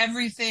 not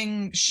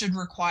everything should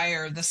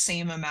require the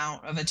same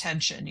amount of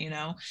attention,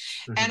 And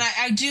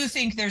I do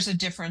think there's a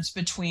difference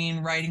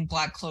between writing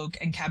Black Cloak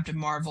and Captain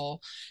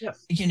Marvel.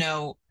 Yes.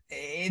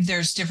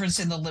 There's difference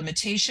in the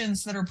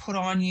limitations that are put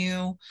on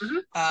you,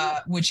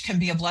 which can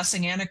be a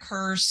blessing and a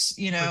curse.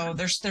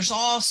 There's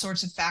all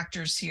sorts of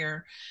factors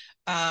here.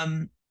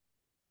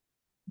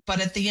 But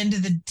at the end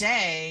of the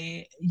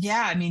day,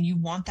 I mean, you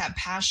want that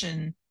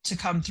passion to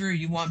come through.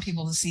 You want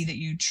people to see that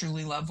you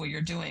truly love what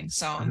you're doing.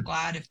 So I'm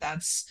glad if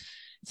that's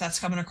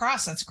coming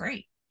across. That's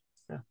great.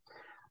 Yeah.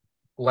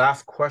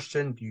 Last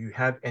question. Do you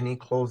have any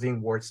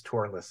closing words to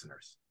our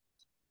listeners?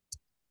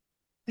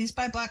 Please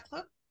buy Black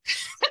Cloak.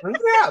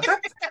 Yeah,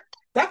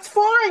 that's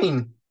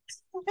fine.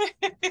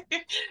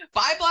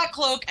 Buy Black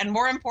Cloak, and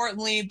more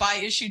importantly, buy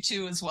issue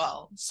 2 as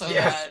well, so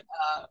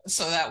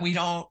that we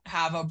don't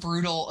have a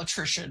brutal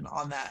attrition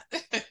on that.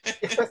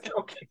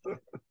 Okay.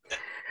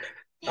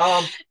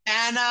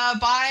 And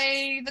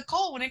buy the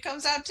Cole when it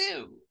comes out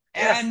too,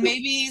 and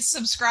maybe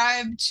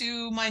subscribe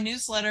to my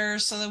newsletter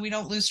so that we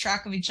don't lose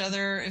track of each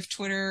other if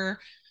Twitter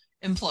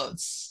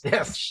implodes.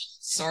 Yes, which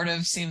sort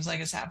of seems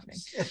like it's happening.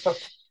 All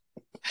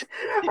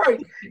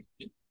right.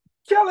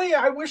 Kelly,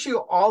 I wish you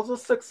all the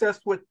success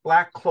with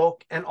Black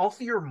Cloak and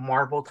also your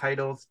Marvel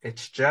titles.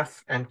 It's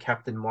Jeff and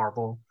Captain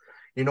Marvel.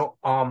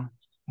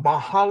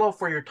 Mahalo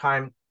for your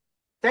time.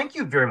 Thank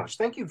you very much.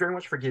 Thank you very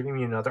much for giving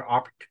me another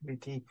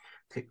opportunity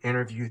to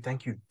interview.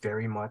 Thank you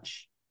very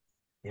much.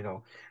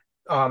 And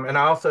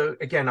I also,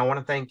 again, I want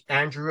to thank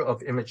Andrew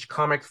of Image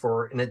Comics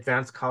for an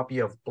advanced copy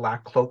of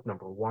Black Cloak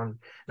 #1.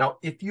 Now,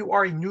 if you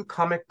are a new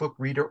comic book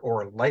reader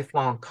or a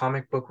lifelong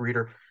comic book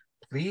reader,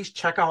 please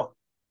check out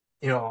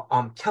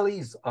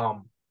Kelly's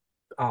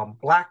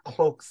Black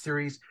Cloak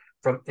series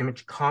from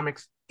Image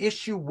Comics.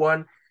 Issue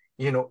 1,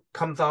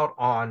 comes out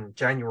on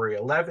January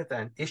 11th,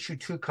 and issue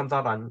 2 comes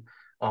out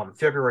on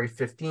February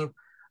 15th.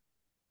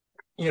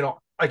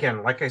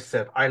 Again, like I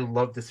said, I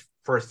love this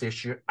first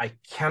issue. I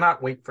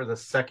cannot wait for the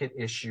second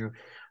issue.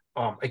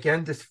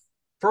 Again, this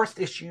first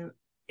issue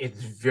is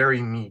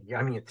very meaty.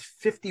 I mean, it's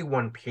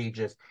 51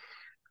 pages,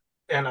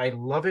 and I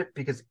love it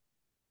because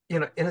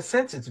in a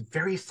sense, it's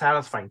very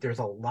satisfying. There's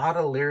a lot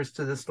of layers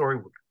to this story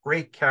with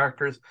great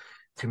characters.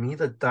 To me,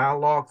 the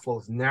dialogue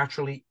flows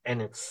naturally,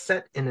 and it's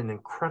set in an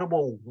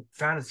incredible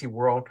fantasy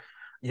world,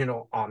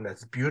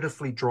 that's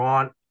beautifully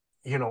drawn,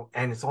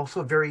 and it's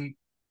also very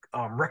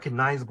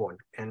recognizable,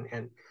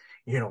 and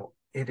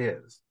it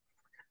is.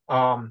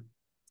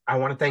 I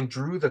want to thank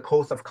Drew, the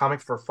host of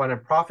Comics for Fun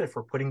and Profit,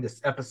 for putting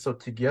this episode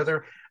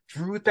together.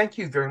 Drew, thank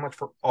you very much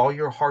for all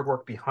your hard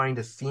work behind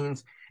the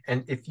scenes.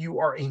 And if you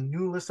are a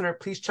new listener,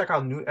 please check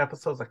out new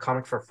episodes of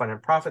Comics for Fun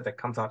and Profit that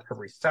comes out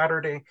every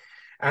Saturday.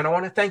 And I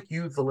want to thank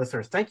you, the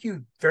listeners. Thank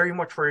you very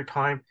much for your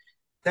time.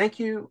 Thank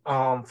you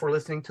for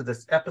listening to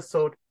this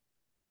episode.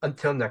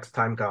 Until next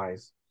time,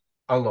 guys.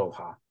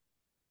 Aloha.